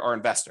of here are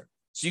investor.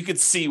 So you could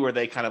see where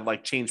they kind of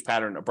like change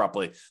pattern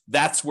abruptly.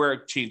 That's where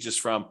it changes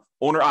from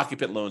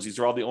owner-occupant loans. These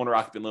are all the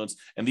owner-occupant loans,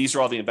 and these are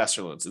all the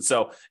investor loans. And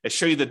so I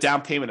show you the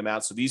down payment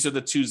amount. So these are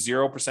the 2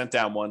 0%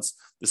 down ones.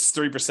 This is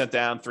 3%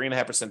 down,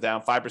 3.5%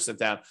 down, 5%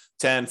 down,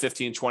 10,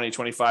 15, 20,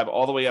 25,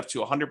 all the way up to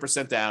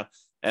 100% down.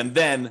 And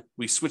then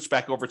we switch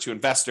back over to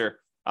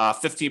investor,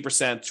 15%,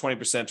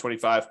 20%,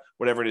 25,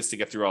 whatever it is to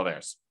get through all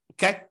theirs.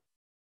 Okay?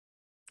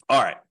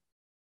 All right.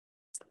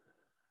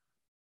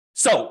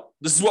 So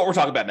this is what we're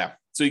talking about now.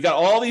 So you got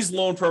all these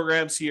loan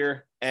programs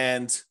here,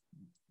 and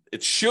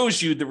it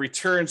shows you the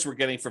returns we're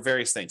getting for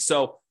various things.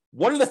 So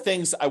one of the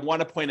things I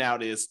want to point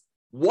out is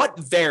what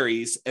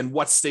varies and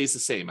what stays the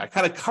same. I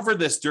kind of covered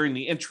this during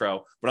the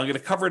intro, but I'm going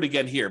to cover it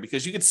again here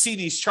because you can see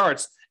these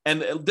charts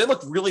and they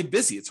look really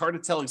busy. It's hard to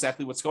tell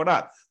exactly what's going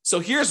on. So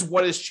here's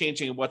what is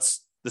changing and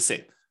what's the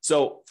same.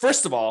 So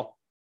first of all,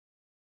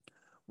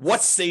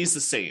 what stays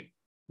the same?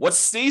 What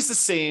stays the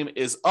same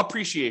is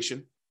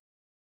appreciation.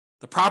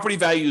 The property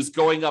value is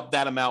going up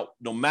that amount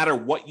no matter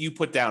what you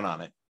put down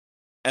on it.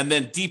 And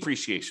then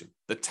depreciation.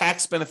 The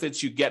tax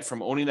benefits you get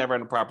from owning that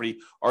rental property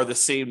are the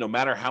same no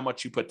matter how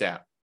much you put down.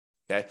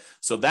 Okay,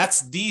 so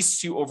that's these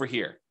two over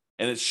here.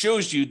 And it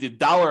shows you the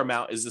dollar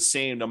amount is the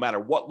same no matter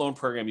what loan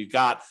program you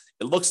got.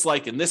 It looks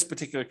like in this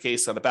particular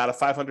case on about a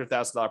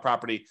 $500,000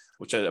 property,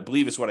 which I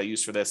believe is what I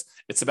use for this,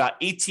 it's about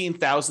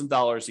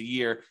 $18,000 a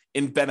year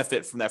in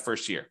benefit from that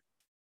first year.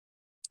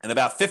 And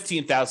about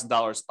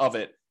 $15,000 of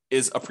it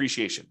is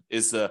appreciation,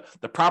 is the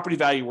property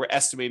value we're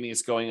estimating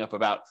is going up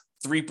about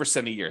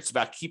 3% a year. It's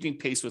about keeping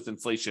pace with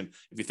inflation,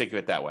 if you think of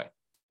it that way,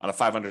 on a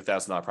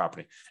 $500,000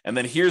 property. And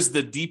then here's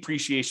the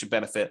depreciation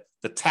benefit,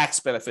 the tax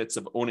benefits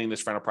of owning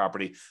this rental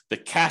property, the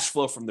cash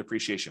flow from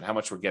depreciation, how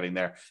much we're getting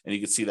there. And you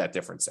can see that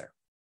difference there.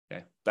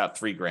 Okay, about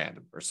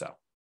 $3,000 or so.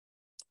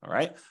 All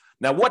right.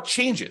 Now, what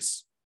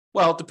changes?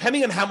 Well,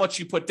 depending on how much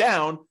you put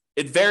down,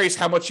 it varies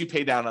how much you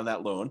pay down on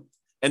that loan.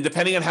 And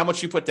depending on how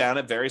much you put down,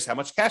 it varies how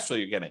much cash flow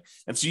you're getting.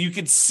 And so you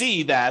can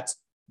see that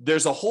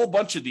there's a whole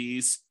bunch of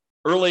these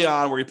early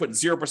on where you're putting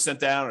 0%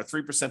 down or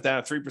 3% down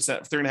or 3%,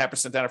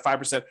 3.5% down or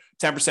 5%,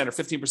 10% or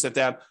 15%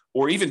 down,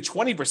 or even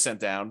 20%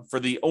 down for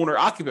the owner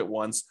occupant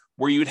ones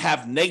where you would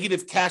have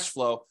negative cash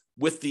flow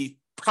with the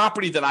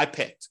property that I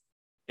picked.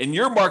 In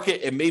your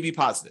market, it may be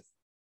positive,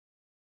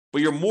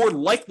 but you're more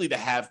likely to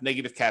have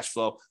negative cash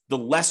flow the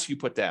less you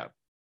put down.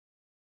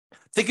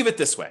 Think of it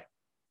this way.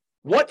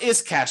 What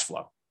is cash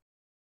flow?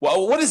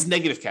 Well, what is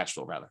negative cash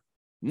flow, rather?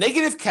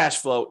 Negative cash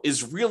flow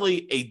is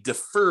really a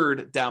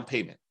deferred down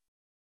payment.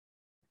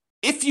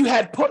 If you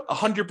had put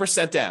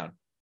 100% down,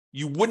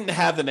 you wouldn't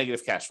have the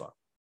negative cash flow,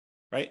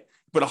 right?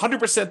 Put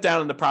 100%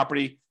 down in the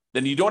property,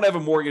 then you don't have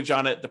a mortgage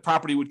on it, the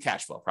property would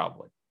cash flow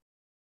probably.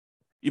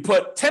 You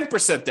put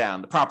 10%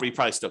 down, the property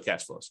probably still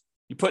cash flows.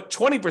 You put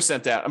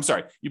 20% down,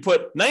 you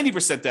put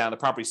 90% down, the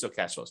property still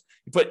cash flows.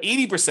 You put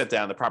 80%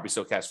 down, the property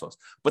still cash flows.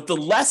 But the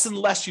less and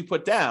less you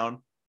put down,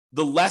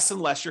 the less and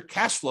less your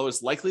cash flow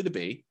is likely to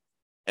be.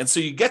 And so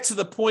you get to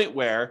the point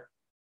where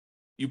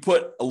you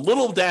put a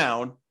little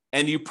down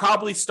and you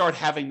probably start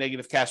having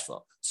negative cash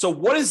flow. So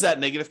what is that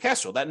negative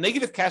cash flow? That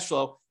negative cash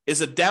flow is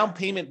a down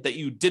payment that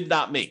you did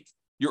not make.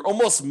 You're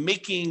almost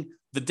making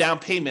the down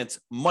payment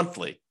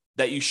monthly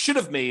that you should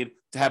have made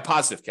to have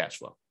positive cash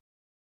flow.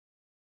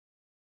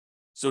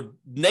 So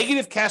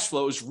negative cash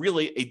flow is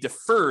really a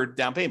deferred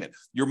down payment.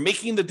 You're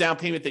making the down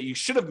payment that you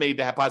should have made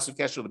to have positive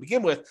cash flow to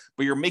begin with,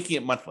 but you're making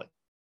it monthly.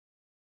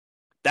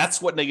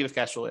 That's what negative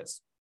cash flow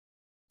is.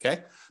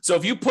 Okay. So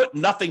if you put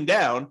nothing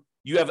down,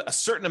 you have a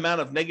certain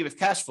amount of negative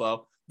cash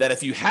flow that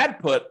if you had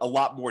put a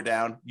lot more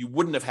down, you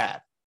wouldn't have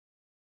had.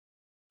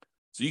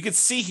 So you can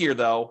see here,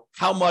 though,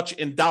 how much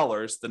in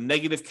dollars the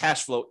negative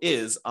cash flow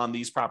is on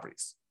these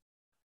properties.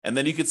 And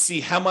then you can see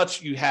how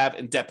much you have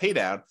in debt pay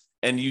down.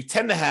 And you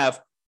tend to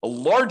have a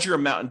larger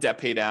amount in debt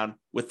pay down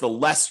with the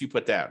less you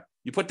put down.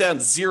 You put down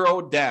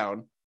zero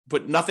down,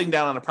 put nothing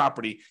down on a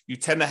property, you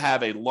tend to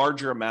have a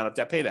larger amount of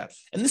debt pay down.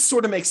 And this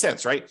sort of makes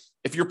sense, right?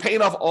 If you're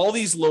paying off all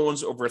these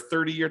loans over a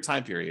 30-year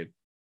time period,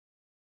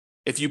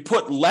 if you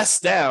put less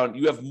down,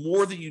 you have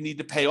more that you need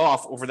to pay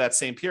off over that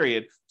same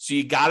period. So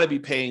you got to be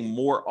paying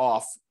more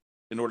off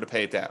in order to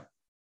pay it down.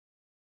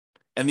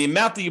 And the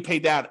amount that you pay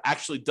down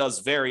actually does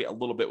vary a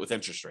little bit with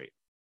interest rate.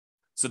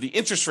 So the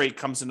interest rate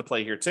comes into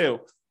play here too,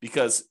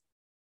 because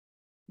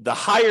the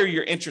higher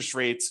your interest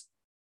rates,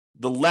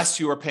 the less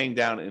you are paying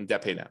down in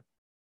debt pay down.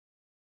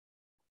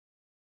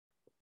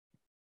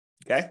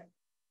 Okay.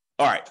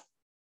 All right.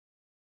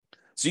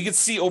 So you can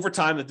see over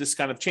time that this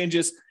kind of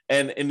changes.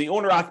 And in the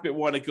owner occupant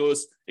one, it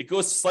goes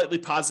slightly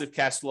positive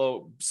cash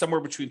flow, somewhere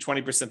between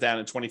 20% down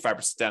and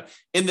 25% down.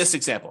 In this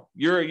example,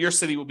 your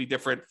city will be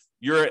different.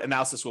 Your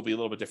analysis will be a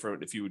little bit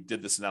different if you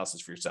did this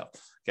analysis for yourself.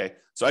 Okay.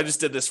 So I just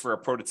did this for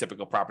a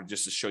prototypical property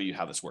just to show you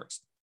how this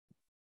works.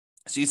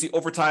 So you see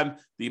over time,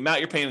 the amount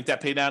you're paying in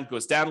debt pay down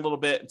goes down a little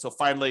bit until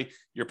finally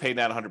you're paying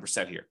down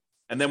 100% here.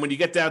 And then when you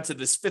get down to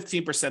this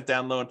 15%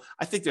 down loan,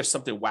 I think there's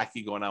something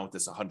wacky going on with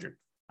this 100.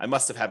 I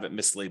must have it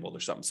mislabeled or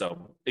something.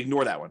 So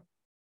ignore that one.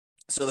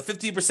 So the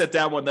 15%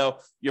 down one, though,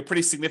 you have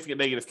pretty significant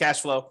negative cash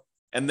flow.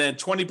 And then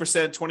 20%,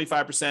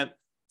 25%,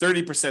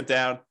 30%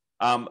 down.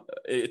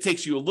 It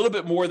takes you a little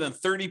bit more than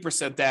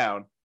 30%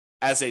 down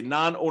as a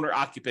non-owner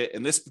occupant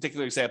in this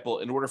particular example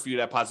in order for you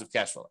to have positive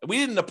cash flow. And we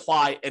didn't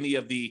apply any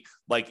of the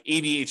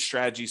 88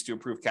 strategies to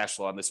improve cash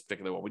flow on this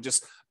particular one. We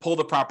just pulled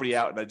the property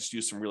out and I just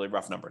used some really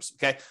rough numbers.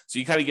 Okay. So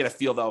you kind of get a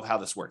feel though of how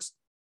this works.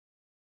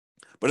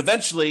 But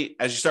eventually,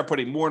 as you start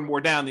putting more and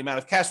more down, the amount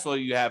of cash flow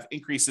you have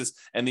increases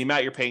and the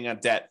amount you're paying on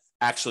debt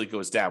actually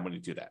goes down when you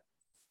do that.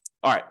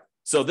 All right.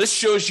 So this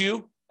shows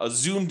you a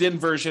zoomed in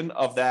version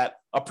of that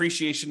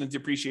appreciation and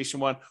depreciation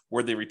one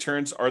where the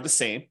returns are the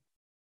same.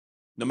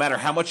 No matter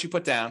how much you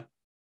put down,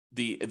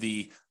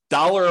 the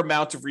dollar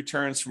amount of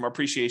returns from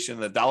appreciation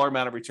and the dollar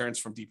amount of returns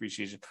from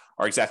depreciation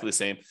are exactly the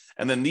same.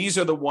 And then these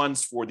are the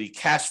ones for the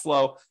cash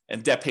flow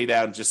and debt pay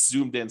down, just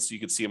zoomed in so you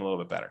can see them a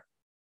little bit better.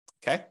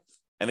 Okay.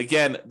 And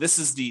again, this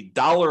is the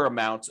dollar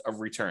amount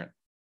of return.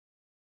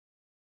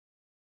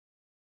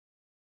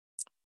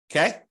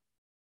 Okay.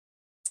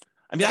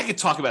 I mean, I could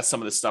talk about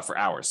some of this stuff for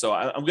hours. So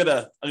I'm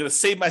gonna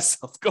save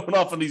myself going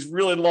off on these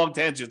really long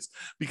tangents,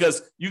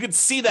 because you can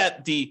see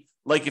that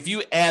like if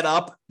you add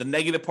up the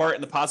negative part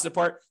and the positive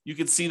part, you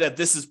can see that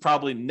this is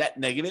probably net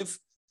negative.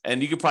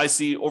 And you can probably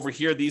see over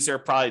here, these are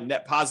probably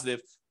net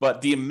positive, but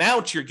the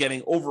amount you're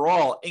getting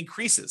overall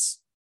increases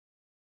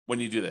when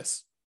you do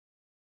this.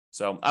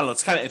 So I don't know,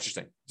 it's kind of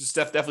interesting. Just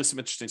definitely some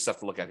interesting stuff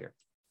to look at here.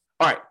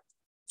 All right.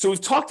 So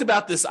we've talked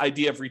about this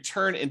idea of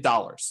return in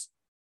dollars.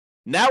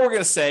 Now we're going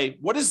to say,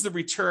 what is the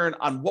return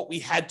on what we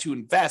had to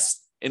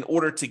invest in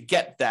order to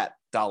get that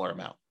dollar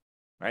amount,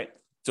 right?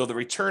 So the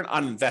return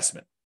on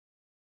investment.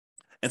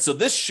 And so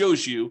this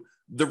shows you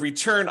the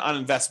return on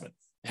investment.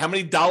 How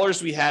many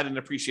dollars we had in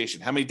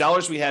appreciation, how many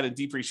dollars we had in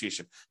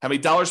depreciation, how many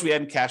dollars we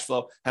had in cash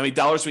flow, how many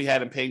dollars we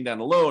had in paying down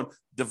a loan,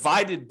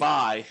 divided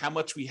by how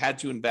much we had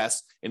to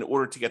invest in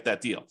order to get that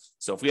deal.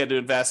 So if we had to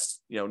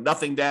invest,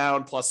 nothing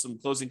down plus some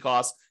closing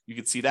costs, you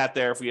could see that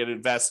there. If we had to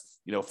invest,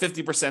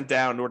 50%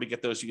 down in order to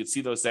get those, you could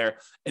see those there.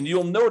 And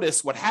you'll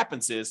notice what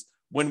happens is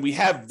when we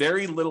have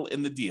very little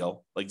in the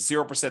deal, like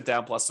 0%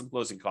 down plus some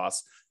closing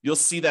costs, you'll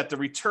see that the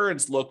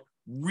returns look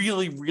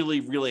really, really,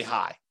 really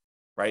high,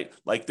 right?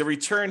 Like the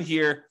return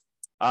here,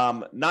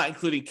 not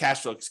including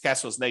cash flow, because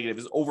cash flow is negative,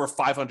 is over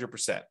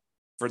 500%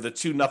 for the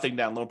two nothing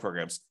down loan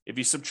programs. If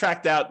you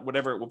subtract out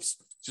whatever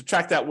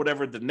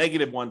the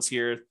negative ones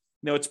here,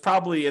 it's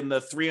probably in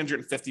the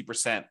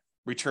 350%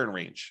 return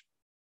range.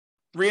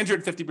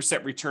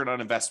 350% return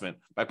on investment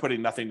by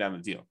putting nothing down the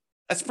deal.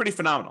 That's pretty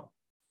phenomenal.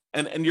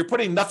 And you're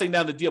putting nothing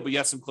down the deal, but you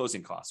have some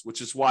closing costs, which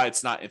is why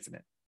it's not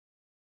infinite.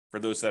 For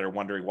those that are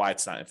wondering why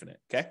it's not infinite,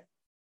 okay?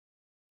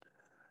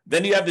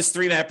 Then you have this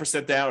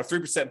 3.5% down, or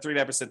 3%,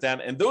 3.5% down,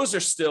 and those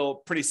are still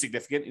pretty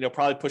significant,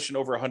 probably pushing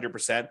over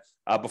 100%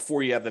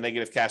 before you have the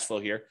negative cash flow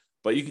here.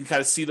 But you can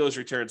kind of see those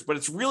returns, but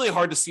it's really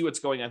hard to see what's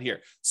going on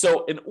here.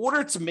 So in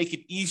order to make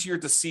it easier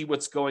to see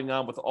what's going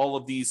on with all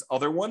of these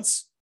other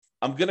ones,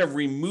 I'm going to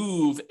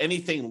remove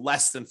anything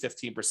less than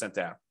 15%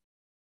 down.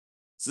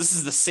 So this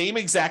is the same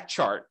exact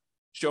chart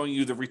showing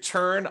you the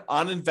return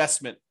on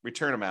investment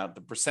return amount,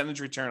 the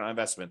percentage return on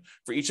investment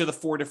for each of the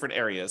four different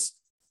areas.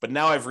 But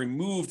now I've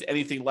removed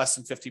anything less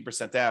than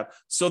 15% down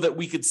so that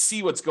we could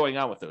see what's going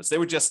on with those. They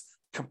were just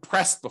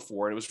compressed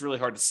before, and it was really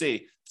hard to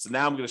see. So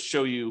now I'm going to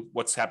show you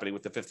what's happening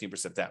with the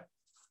 15% down.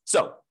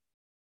 So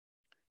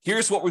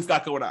here's what we've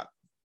got going on.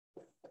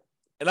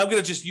 And I'm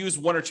going to just use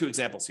one or two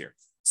examples here.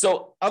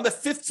 So on the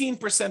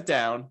 15%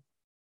 down,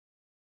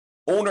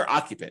 owner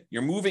occupant,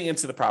 you're moving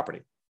into the property.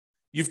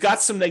 You've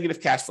got some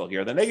negative cash flow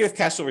here. The negative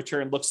cash flow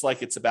return looks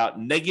like it's about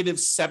negative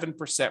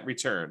 7%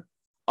 return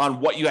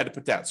on what you had to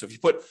put down. So if you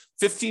put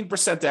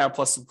 15% down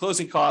plus some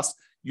closing costs,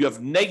 you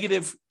have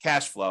negative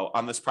cash flow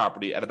on this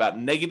property at about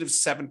negative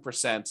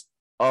 7%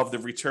 of the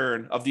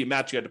return of the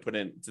amount you had to put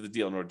into the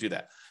deal in order to do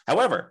that.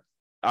 However,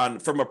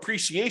 from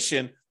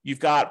appreciation, you've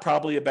got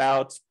probably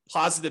about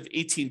positive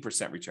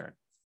 18% return.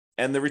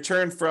 And the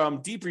return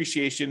from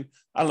depreciation,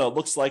 I don't know, it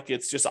looks like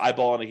it's just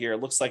eyeballing it here. It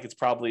looks like it's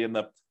probably in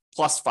the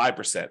plus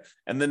 5%.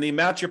 And then the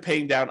amount you're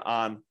paying down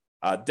on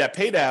debt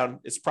pay down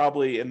is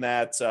probably in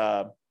that,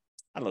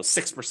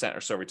 6%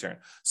 or so return.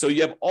 So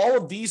you have all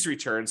of these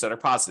returns that are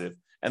positive,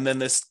 and then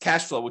this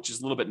cash flow, which is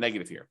a little bit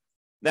negative here.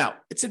 Now,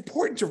 it's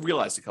important to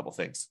realize a couple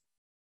things.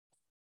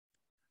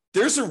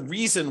 There's a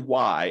reason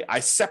why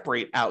I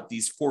separate out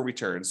these four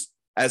returns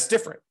as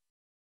different,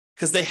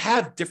 because they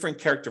have different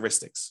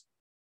characteristics.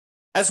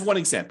 As one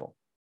example,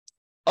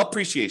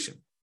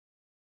 appreciation.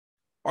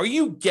 Are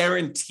you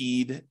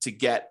guaranteed to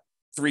get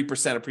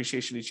 3%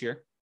 appreciation each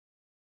year?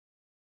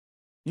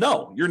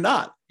 No, you're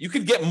not. You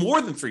could get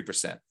more than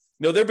 3%.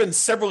 There have been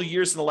several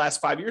years in the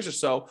last 5 years or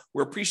so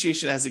where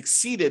appreciation has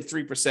exceeded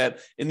 3%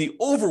 in the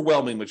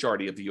overwhelming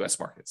majority of the US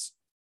markets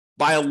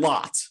by a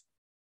lot,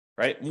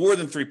 right? More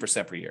than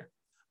 3% per year.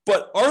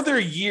 But are there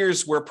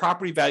years where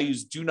property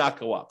values do not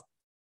go up?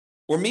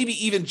 Or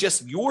maybe even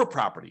just your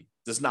property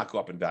does not go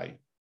up in value?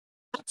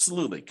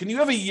 Absolutely. Can you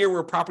have a year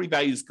where property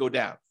values go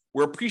down,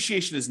 where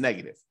appreciation is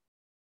negative?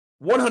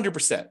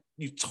 100%.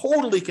 You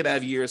totally can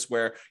have years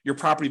where your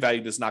property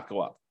value does not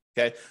go up.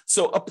 Okay.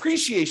 So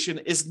appreciation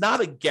is not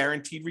a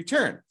guaranteed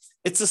return.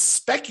 It's a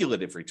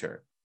speculative return,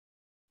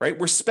 right?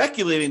 We're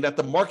speculating that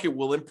the market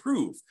will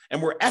improve,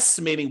 and we're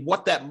estimating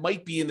what that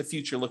might be in the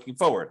future looking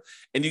forward.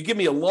 And you give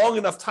me a long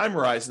enough time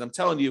horizon, I'm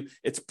telling you,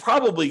 it's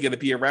probably going to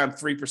be around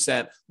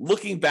 3%,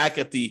 looking back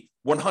at the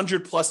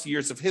 100 plus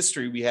years of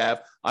history we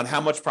have on how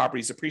much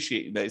properties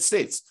appreciate in the United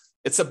States.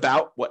 It's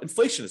about what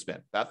inflation has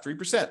been, about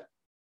 3%.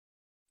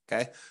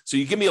 Okay. So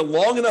you give me a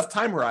long enough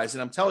time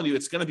horizon, I'm telling you,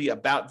 it's going to be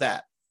about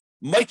that.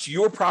 Might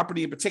your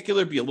property in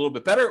particular be a little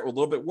bit better or a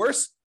little bit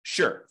worse?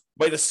 Sure.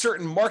 Might a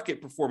certain market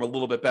perform a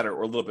little bit better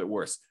or a little bit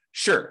worse?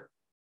 Sure.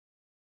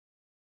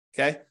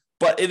 Okay.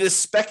 but it is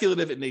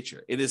speculative in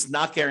nature. It is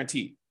not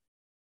guaranteed.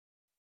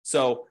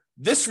 So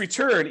this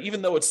return,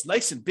 even though it's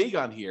nice and big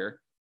on here,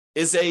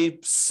 is a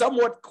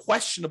somewhat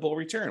questionable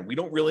return. We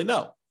don't really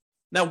know.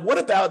 Now, what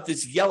about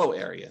this yellow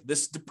area,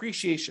 this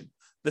depreciation,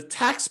 the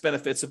tax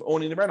benefits of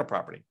owning the rental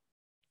property?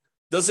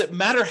 Does it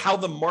matter how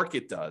the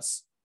market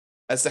does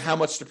as to how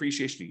much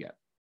depreciation you get?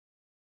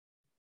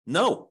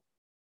 No,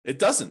 it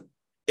doesn't.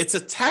 It's a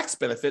tax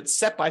benefit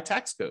set by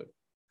tax code.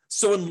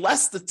 So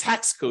unless the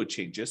tax code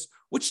changes,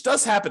 which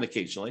does happen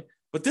occasionally,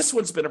 but this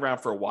one's been around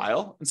for a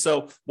while. And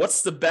so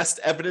what's the best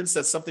evidence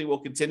that something will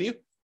continue?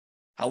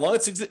 How long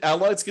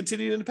it's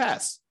continued in the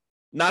past.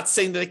 Not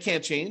saying that it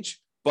can't change,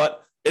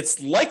 but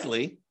it's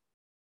likely,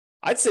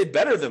 I'd say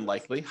better than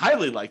likely,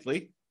 highly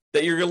likely,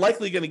 that you're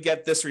likely going to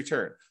get this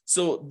return.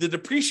 So the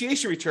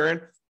depreciation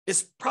return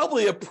is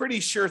probably a pretty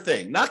sure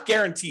thing. Not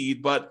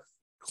guaranteed, but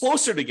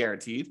closer to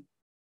guaranteed.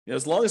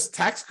 As long as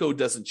tax code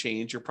doesn't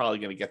change, you're probably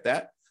going to get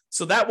that.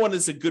 So that one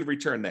is a good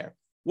return there.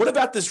 What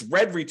about this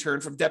red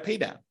return from debt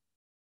paydown?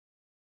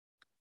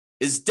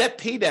 Is debt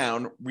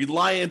paydown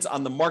reliant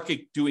on the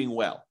market doing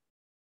well?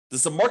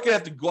 Does the market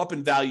have to go up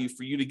in value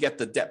for you to get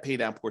the debt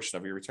paydown portion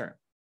of your return?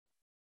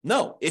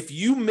 No. If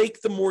you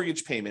make the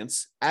mortgage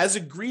payments as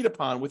agreed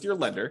upon with your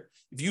lender,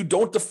 if you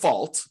don't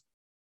default,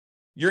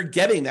 you're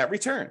getting that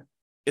return.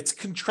 It's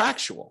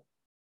contractual.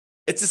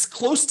 It's as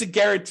close to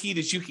guaranteed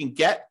as you can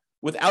get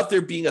without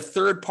there being a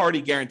third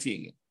party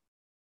guaranteeing it,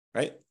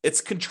 right?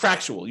 It's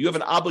contractual. You have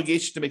an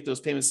obligation to make those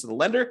payments to the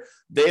lender.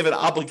 They have an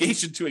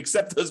obligation to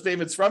accept those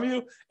payments from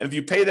you. And if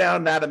you pay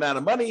down that amount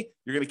of money,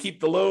 you're going to keep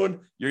the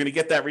loan. You're going to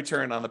get that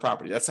return on the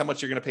property. That's how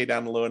much you're going to pay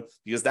down the loan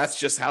because that's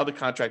just how the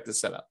contract is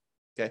set up.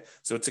 Okay.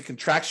 So it's a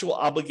contractual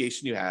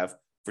obligation you have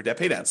for debt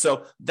paydown.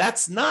 So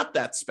that's not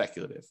that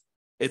speculative.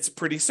 It's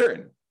pretty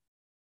certain.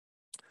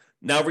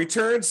 Now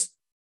returns,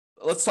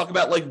 let's talk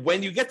about like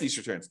when you get these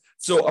returns.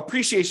 So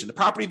appreciation, the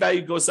property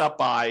value goes up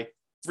by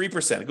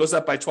 3%. It goes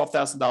up by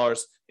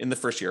 $12,000 in the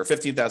first year or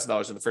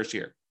 $15,000 in the first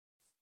year.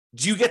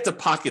 Do you get to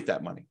pocket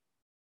that money?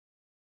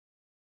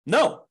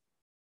 No.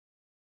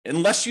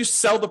 Unless you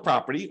sell the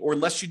property or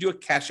unless you do a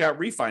cash out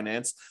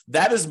refinance,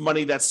 that is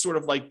money that's sort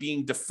of like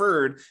being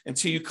deferred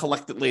until you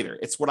collect it later.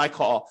 It's what I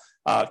call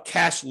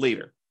cash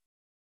later.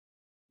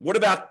 What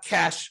about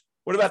cash?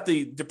 What about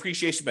the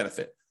depreciation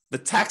benefit? The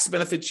tax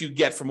benefits you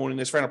get from owning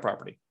this rental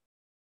property.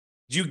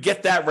 Do you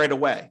get that right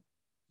away?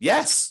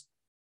 Yes,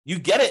 you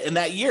get it in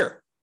that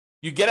year.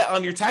 You get it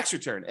on your tax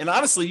return. And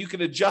honestly, you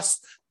can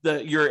adjust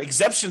your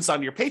exemptions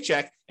on your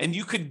paycheck and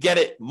you could get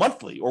it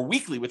monthly or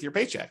weekly with your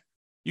paycheck.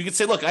 You could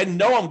say, look, I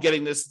know I'm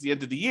getting this at the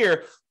end of the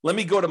year. Let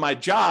me go to my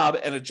job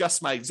and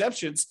adjust my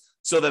exemptions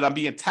so that I'm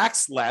being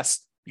taxed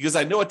less because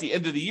I know at the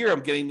end of the year,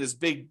 I'm getting this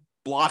big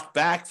block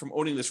back from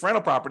owning this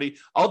rental property.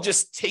 I'll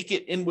just take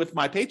it in with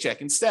my paycheck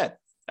instead.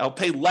 I'll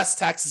pay less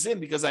taxes in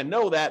because I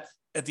know that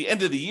at the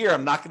end of the year,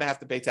 I'm not going to have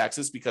to pay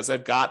taxes because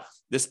I've got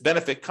this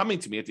benefit coming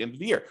to me at the end of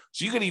the year.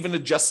 So you can even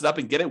adjust it up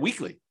and get it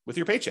weekly with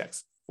your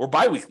paychecks or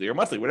biweekly or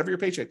monthly, whatever your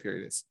paycheck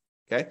period is.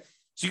 Okay.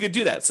 So you could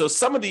do that. So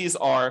some of these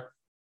are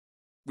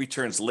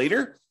returns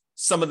later.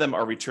 Some of them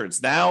are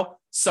returns now.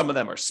 Some of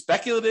them are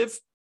speculative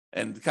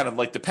and kind of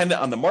like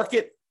dependent on the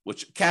market,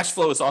 which cash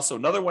flow is also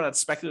another one that's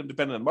speculative,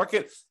 dependent on the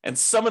market. And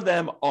some of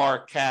them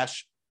are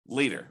cash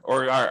later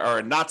or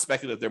are not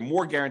speculative. They're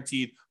more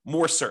guaranteed,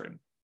 more certain.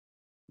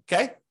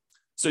 Okay.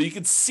 So you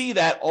can see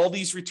that all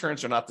these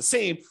returns are not the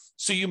same.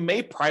 So you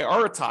may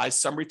prioritize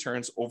some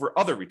returns over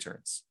other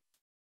returns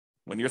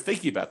when you're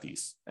thinking about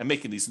these and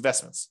making these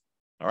investments.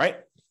 All right.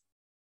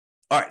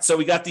 All right. So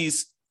we got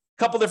these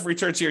couple different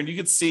returns here, and you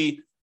can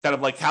see kind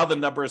of like how the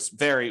numbers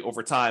vary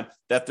over time,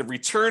 that the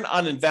return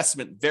on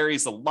investment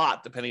varies a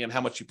lot depending on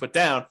how much you put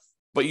down,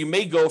 but you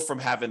may go from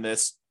having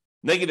this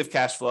negative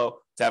cash flow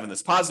to having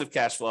this positive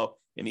cash flow.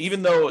 And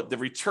even though the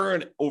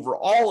return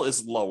overall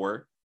is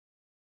lower,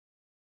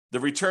 the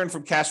return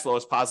from cash flow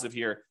is positive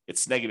here,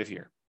 it's negative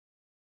here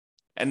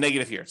and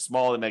negative here,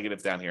 small and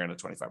negative down here and a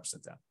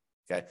 25% down.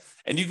 Okay.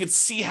 And you can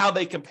see how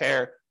they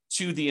compare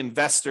to the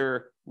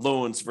investor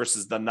loans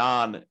versus the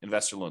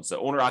non-investor loans, the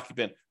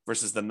owner-occupant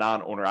versus the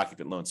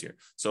non-owner-occupant loans here.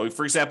 So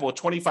for example, a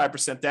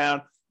 25%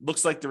 down,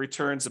 looks like the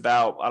return's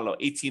about,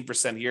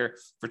 18% here.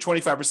 For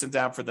 25%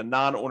 down for the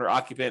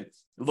non-owner-occupant, it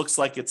looks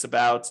like it's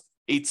about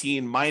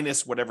 18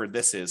 minus whatever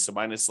this is. So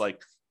minus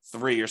like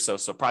 3 or so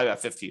probably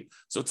about 15.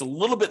 So it's a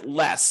little bit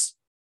less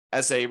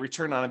as a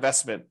return on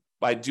investment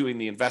by doing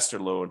the investor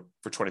loan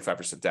for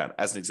 25% down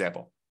as an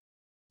example.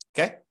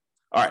 Okay.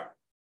 All right.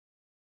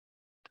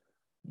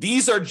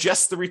 These are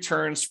just the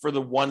returns for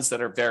the ones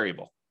that are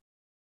variable.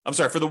 I'm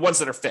sorry, for the ones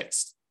that are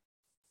fixed.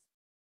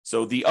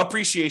 So the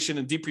appreciation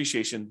and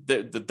depreciation,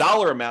 the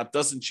dollar amount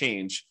doesn't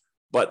change,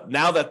 but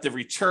now that the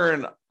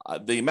return,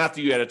 the amount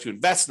that you had to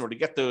invest in order to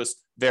get those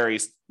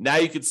varies, now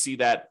you can see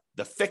that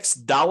the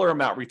fixed dollar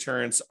amount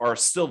returns are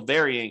still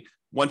varying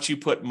once you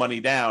put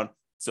money down,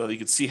 so that you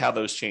can see how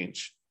those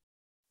change,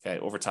 okay,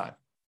 over time.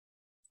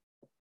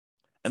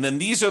 And then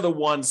these are the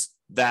ones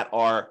that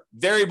are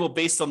variable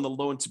based on the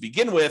loan to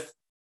begin with,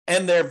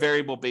 and they're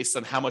variable based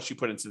on how much you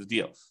put into the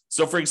deal.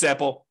 So for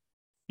example,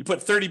 You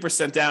put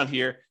 30% down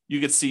here, you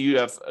can see you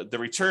have the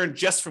return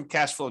just from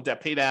cash flow and debt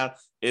pay down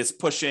is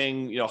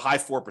pushing, high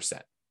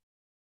 4%.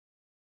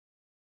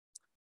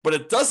 But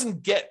it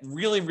doesn't get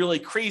really, really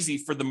crazy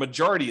for the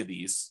majority of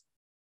these,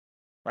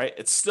 right?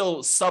 It's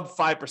still sub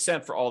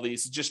 5% for all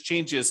these. It just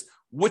changes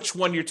which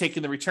one you're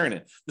taking the return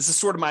in. This is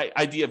sort of my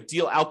idea of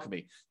deal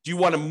alchemy. Do you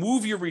want to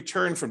move your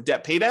return from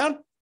debt pay down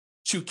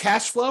to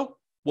cash flow?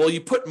 Well,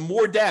 you put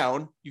more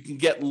down, you can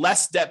get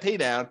less debt pay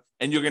down,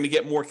 and you're going to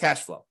get more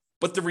cash flow.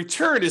 But the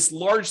return is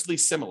largely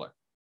similar,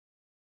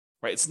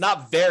 right? It's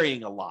not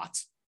varying a lot.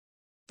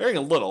 Varying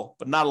a little,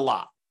 but not a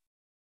lot.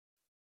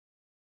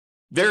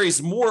 Varies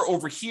more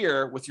over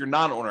here with your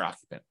non-owner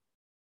occupant.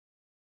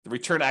 The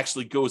return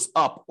actually goes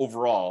up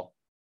overall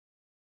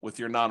with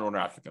your non-owner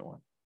occupant one.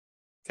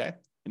 Okay?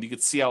 And you can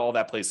see how all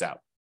that plays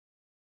out.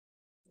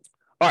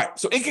 All right,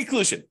 so in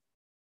conclusion,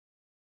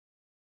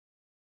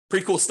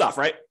 pretty cool stuff,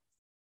 right?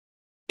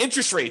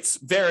 Interest rates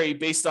vary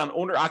based on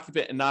owner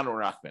occupant and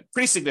non-owner occupant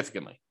pretty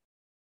significantly.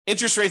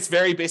 Interest rates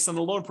vary based on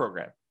the loan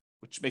program,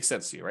 which makes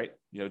sense to you, right?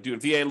 Doing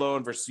VA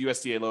loan versus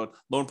USDA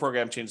loan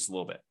program changes a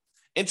little bit.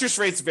 Interest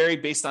rates vary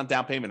based on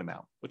down payment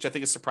amount, which I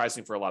think is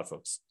surprising for a lot of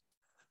folks.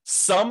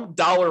 Some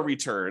dollar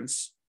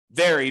returns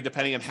vary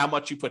depending on how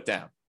much you put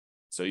down.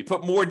 So you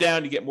put more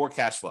down, you get more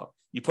cash flow.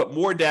 You put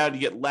more down, you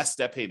get less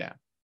debt pay down.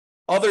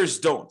 Others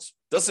don't.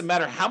 Doesn't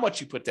matter how much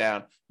you put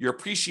down, your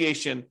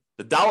appreciation,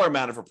 the dollar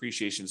amount of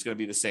appreciation is going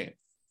to be the same.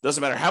 Doesn't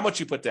matter how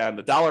much you put down,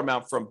 the dollar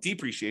amount from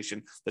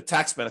depreciation, the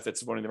tax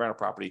benefits of owning the rental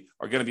property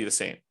are going to be the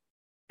same.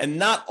 And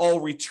not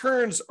all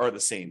returns are the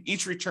same.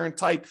 Each return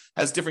type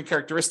has different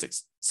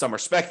characteristics. Some are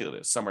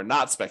speculative, some are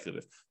not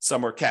speculative.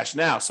 Some are cash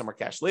now, some are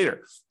cash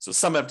later. So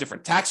some have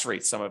different tax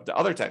rates, some have the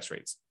other tax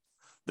rates.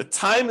 The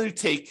time you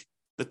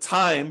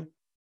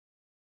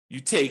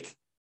take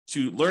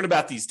to learn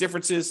about these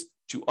differences,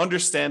 to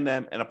understand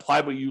them and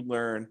apply what you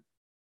learn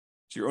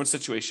to your own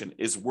situation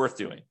is worth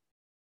doing.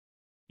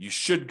 You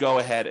should go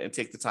ahead and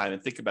take the time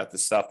and think about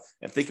this stuff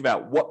and think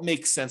about what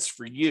makes sense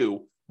for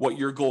you, what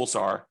your goals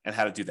are, and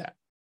how to do that.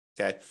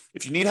 Okay.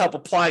 If you need help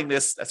applying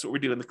this, that's what we're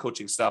doing, the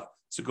coaching stuff.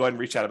 So go ahead and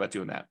reach out about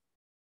doing that.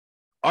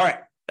 All right.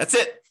 That's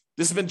it.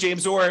 This has been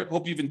James Orr.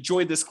 Hope you've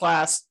enjoyed this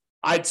class.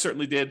 I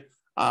certainly did.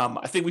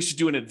 I think we should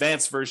do an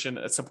advanced version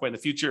at some point in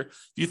the future.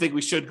 If you think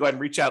we should, go ahead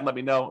and reach out and let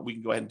me know. We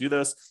can go ahead and do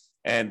those.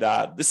 And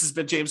this has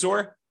been James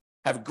Orr.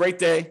 Have a great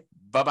day.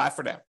 Bye-bye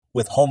for now.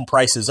 With home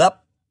prices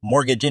up,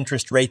 mortgage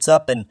interest rates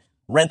up, and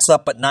rents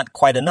up but not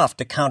quite enough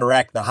to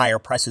counteract the higher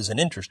prices and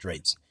interest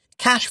rates,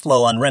 cash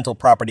flow on rental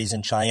properties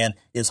in Cheyenne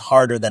is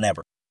harder than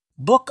ever.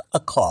 Book a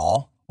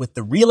call with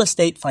the Real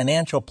Estate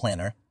Financial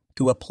Planner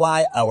to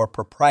apply our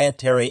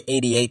proprietary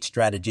 88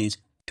 strategies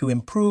to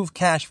improve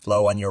cash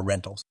flow on your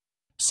rentals.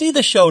 See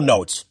the show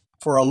notes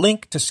for a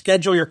link to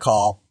schedule your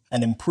call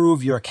and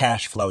improve your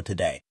cash flow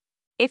today.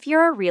 If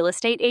you're a real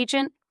estate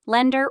agent,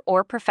 lender,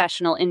 or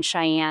professional in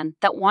Cheyenne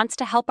that wants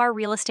to help our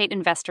real estate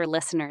investor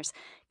listeners,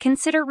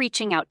 consider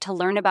reaching out to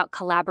learn about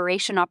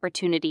collaboration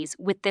opportunities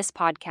with this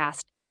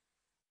podcast.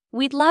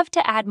 We'd love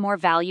to add more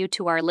value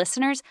to our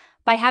listeners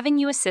by having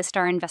you assist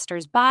our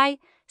investors buy,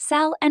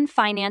 sell, and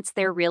finance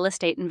their real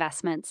estate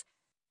investments.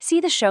 See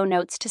the show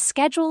notes to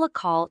schedule a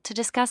call to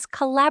discuss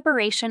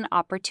collaboration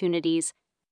opportunities.